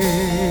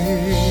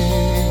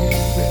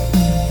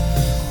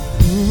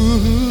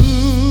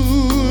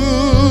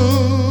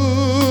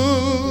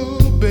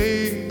 Ooh,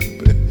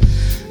 baby,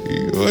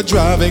 you're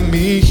driving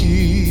me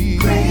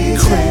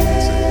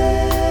crazy.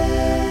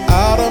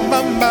 Out of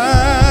my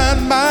mind,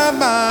 my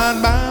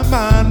mind, my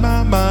mind,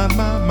 my mind,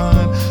 my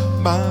mind,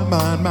 my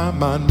mind,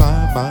 my mind,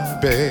 my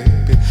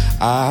baby.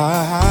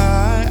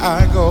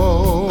 I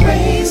go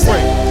crazy.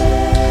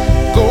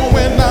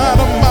 Going out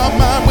of my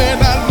mind when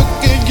I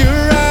look in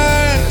your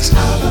eyes.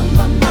 Out of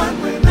my mind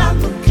when I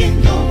look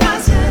in your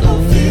eyes. That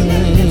old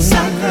feeling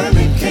inside, girl,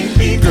 it can't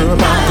be denied. Girl,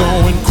 I'm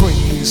going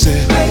crazy.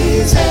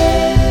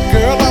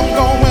 Girl, I'm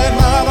going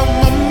out of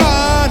my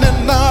mind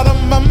and out of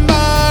my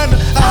mind.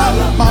 Out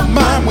of my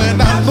mind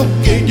when I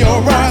look in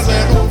your eyes.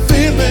 That old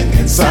feeling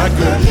inside,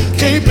 girl,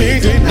 can't be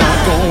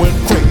denied. Going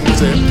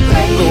crazy,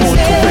 going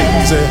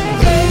crazy,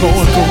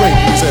 going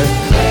crazy,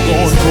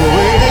 going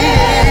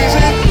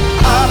crazy.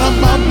 Out of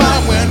my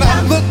mind when I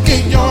look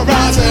in your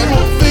eyes. That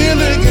old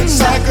feeling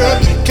inside, girl,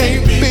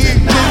 can't be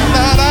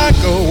denied. I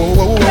go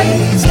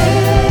crazy.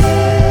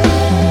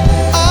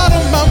 Out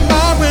of my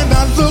mind when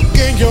I look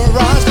in your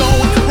eyes,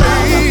 going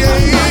crazy.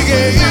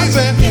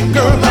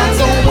 Girl, I'm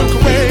going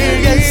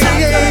crazy.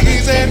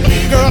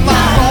 Girl, I'm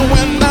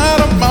going out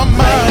of my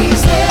mind.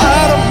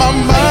 Out of my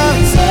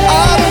mind.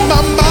 Out of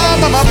my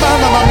mind. My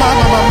mind.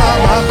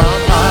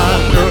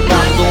 Girl,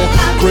 I'm going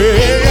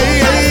crazy.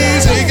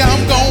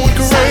 I'm going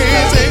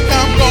crazy.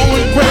 I'm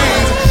going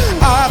crazy.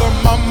 Out of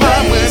my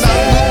mind when I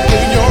look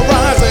in your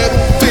eyes. That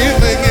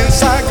feeling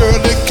inside,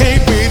 girl, it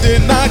can't be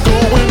denied.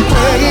 Going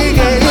crazy.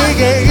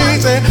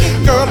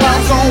 Girl,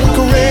 I'm going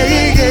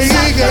crazy.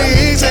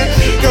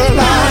 Girl,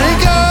 I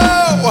go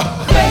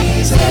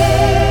crazy.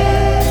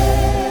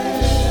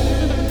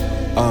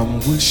 I'm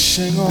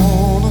wishing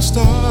on a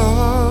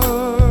star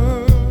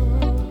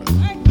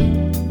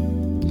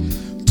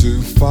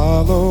to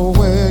follow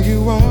where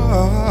you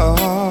are.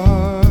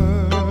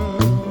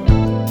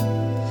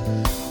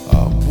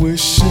 I'm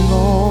wishing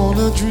on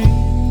a dream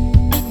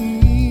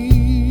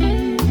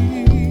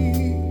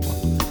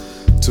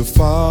to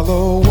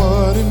follow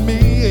what it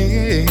means.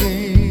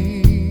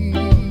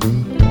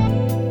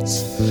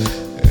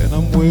 And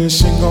I'm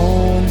wishing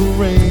on the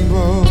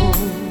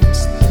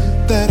rainbows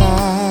that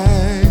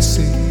I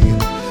see.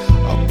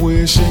 I'm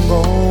wishing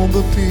on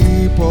the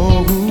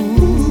people who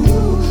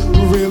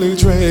really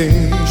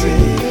dream.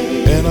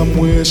 And I'm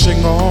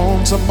wishing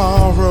on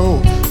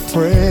tomorrow,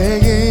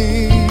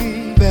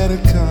 praying that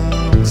it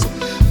comes.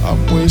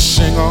 I'm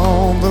wishing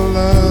on the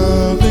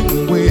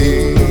loving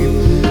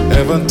we've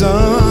ever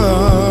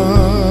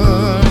done,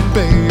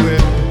 baby.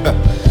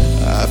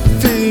 I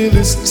feel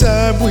it's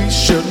time we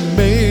should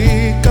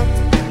make up,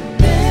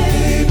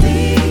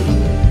 baby.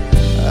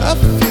 I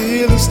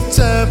feel it's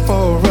time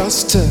for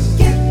us to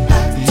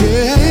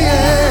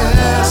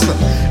yes,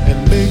 and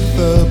make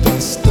the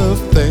best of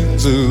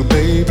things, ooh,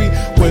 baby,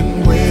 when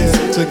we're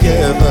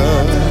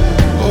together.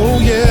 Oh,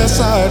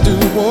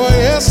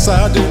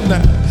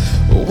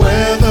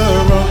 whether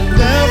or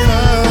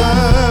never.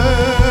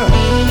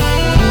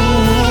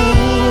 Ooh,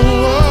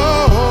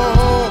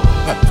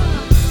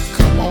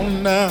 come on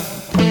now,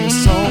 play a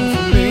song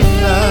for me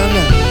now.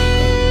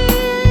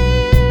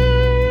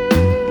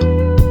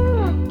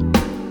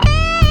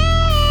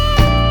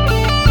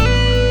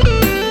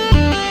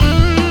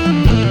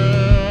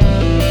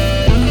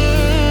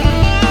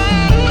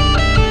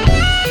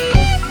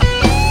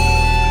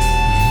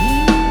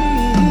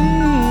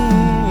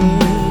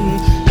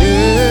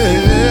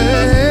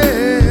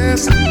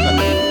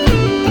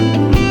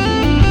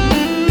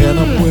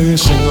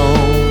 Wishing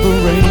on the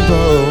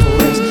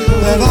rainbows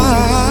that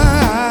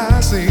I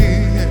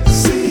see.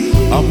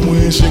 I'm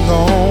wishing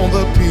on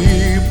the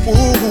people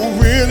who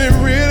really,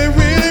 really,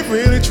 really,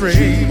 really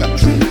dream.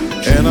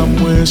 And I'm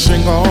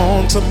wishing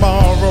on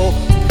tomorrow,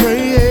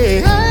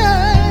 praying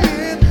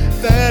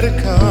that it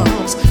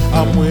comes.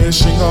 I'm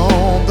wishing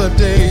on the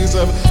days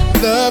of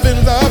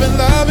loving, loving,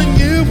 loving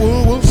you.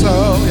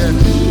 So, yeah.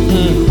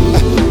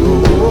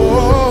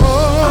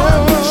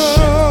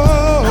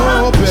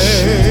 Oh, baby.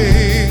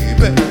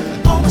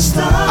 I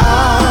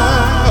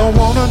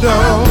wanna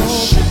know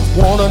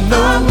where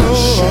you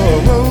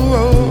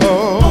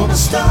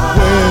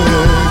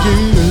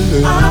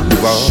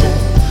are.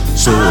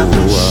 So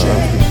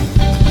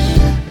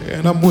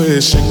and I'm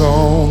wishing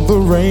on the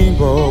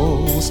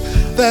rainbows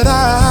that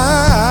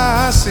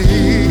I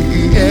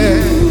see.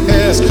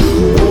 Yes.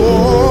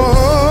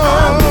 Oh,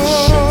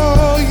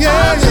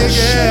 yeah,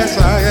 yes,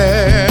 I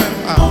am.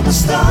 I'm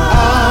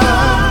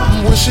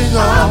wishing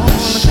on.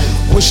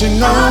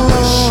 Wishing on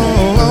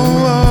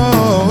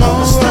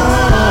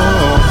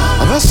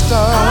the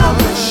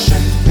stars,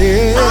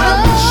 yeah.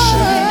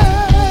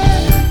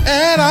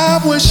 And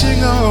I'm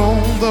wishing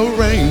on the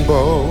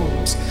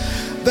rainbows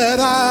that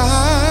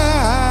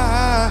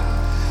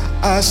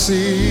I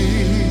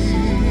see.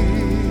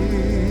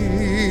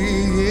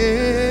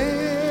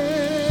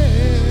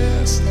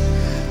 Yes,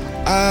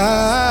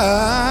 I'm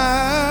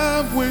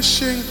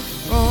wishing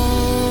on.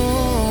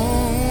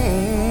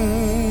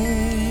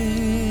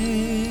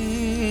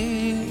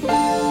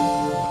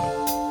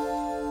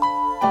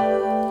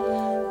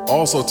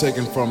 Also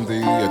taken from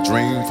the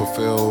Dream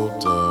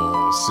Fulfilled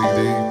CD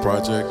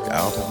project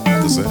album.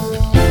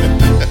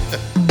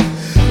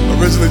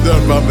 Originally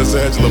done by Miss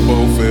Angela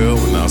Bofield,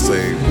 and I'll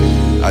say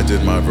I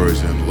did my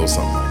version a little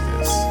something like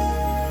this.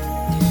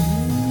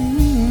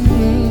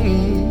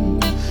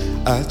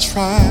 I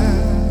try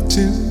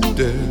to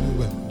do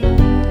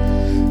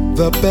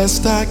the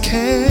best I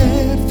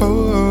can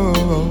for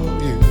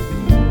you,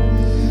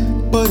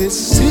 but it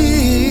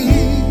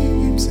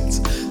seems it's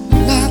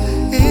not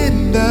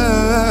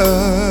enough.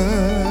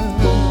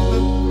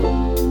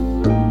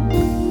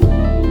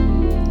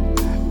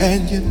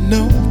 And you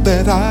know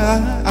that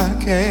I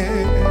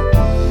care,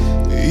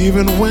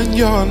 even when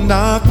you're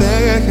not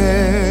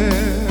there.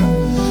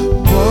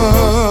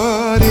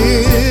 But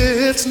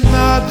it's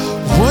not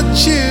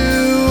what you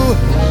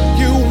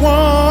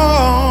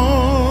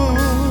want.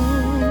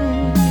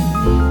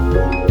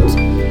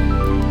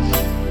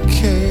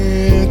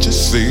 Can't you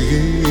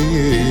see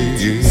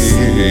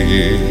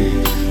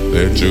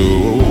that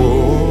you're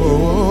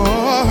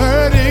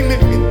hurting me?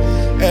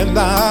 And I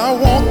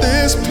want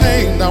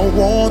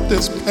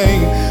this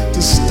pain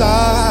to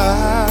stop.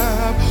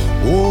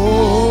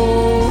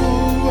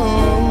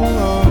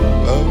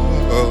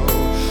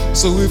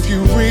 So if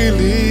you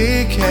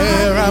really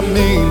care, I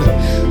mean,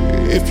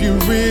 if you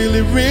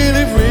really,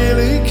 really,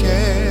 really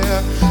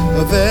care,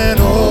 then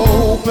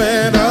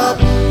open up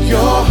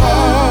your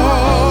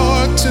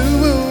heart to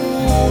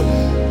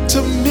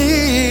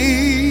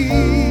me.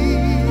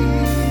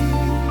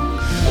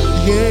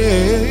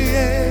 Yes,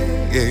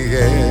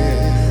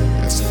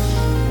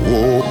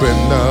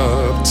 open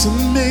up to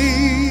me.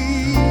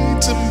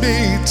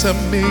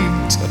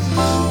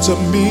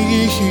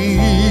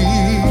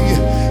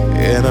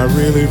 And I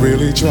really,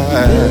 really tried.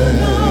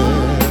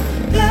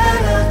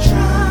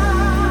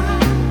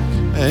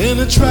 And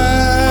I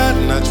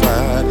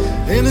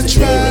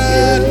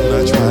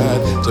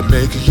tried to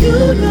make you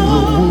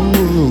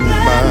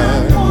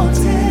mine.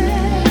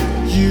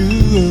 You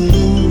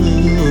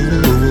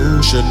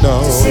should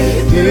know.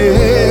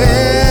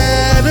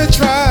 Yeah, and I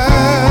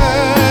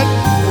tried,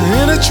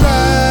 and I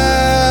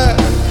tried,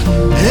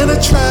 and I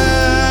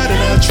tried,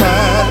 and I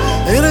tried,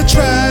 and I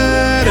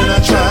tried, and I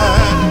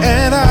tried,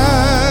 and I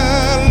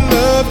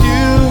love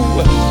you,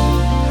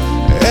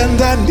 and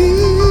I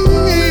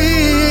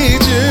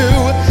need you.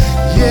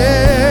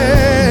 Yes,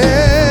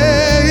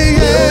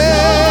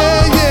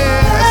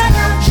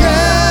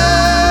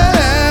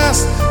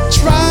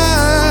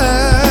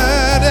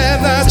 tried,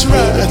 and I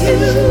tried.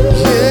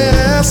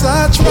 Yes, I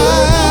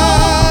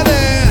tried,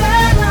 and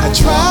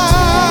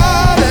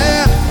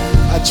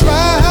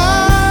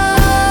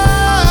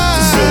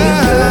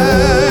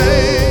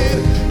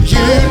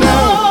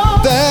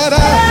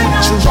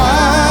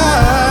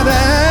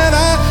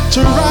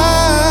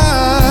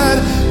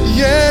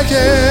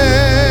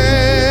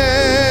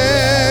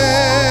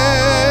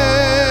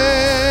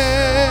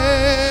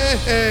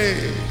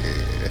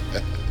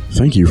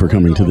Thank you for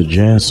coming to the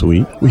Jazz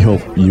Suite. We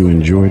hope you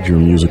enjoyed your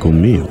musical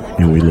meal,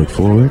 and we look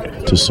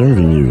forward to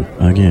serving you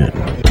again.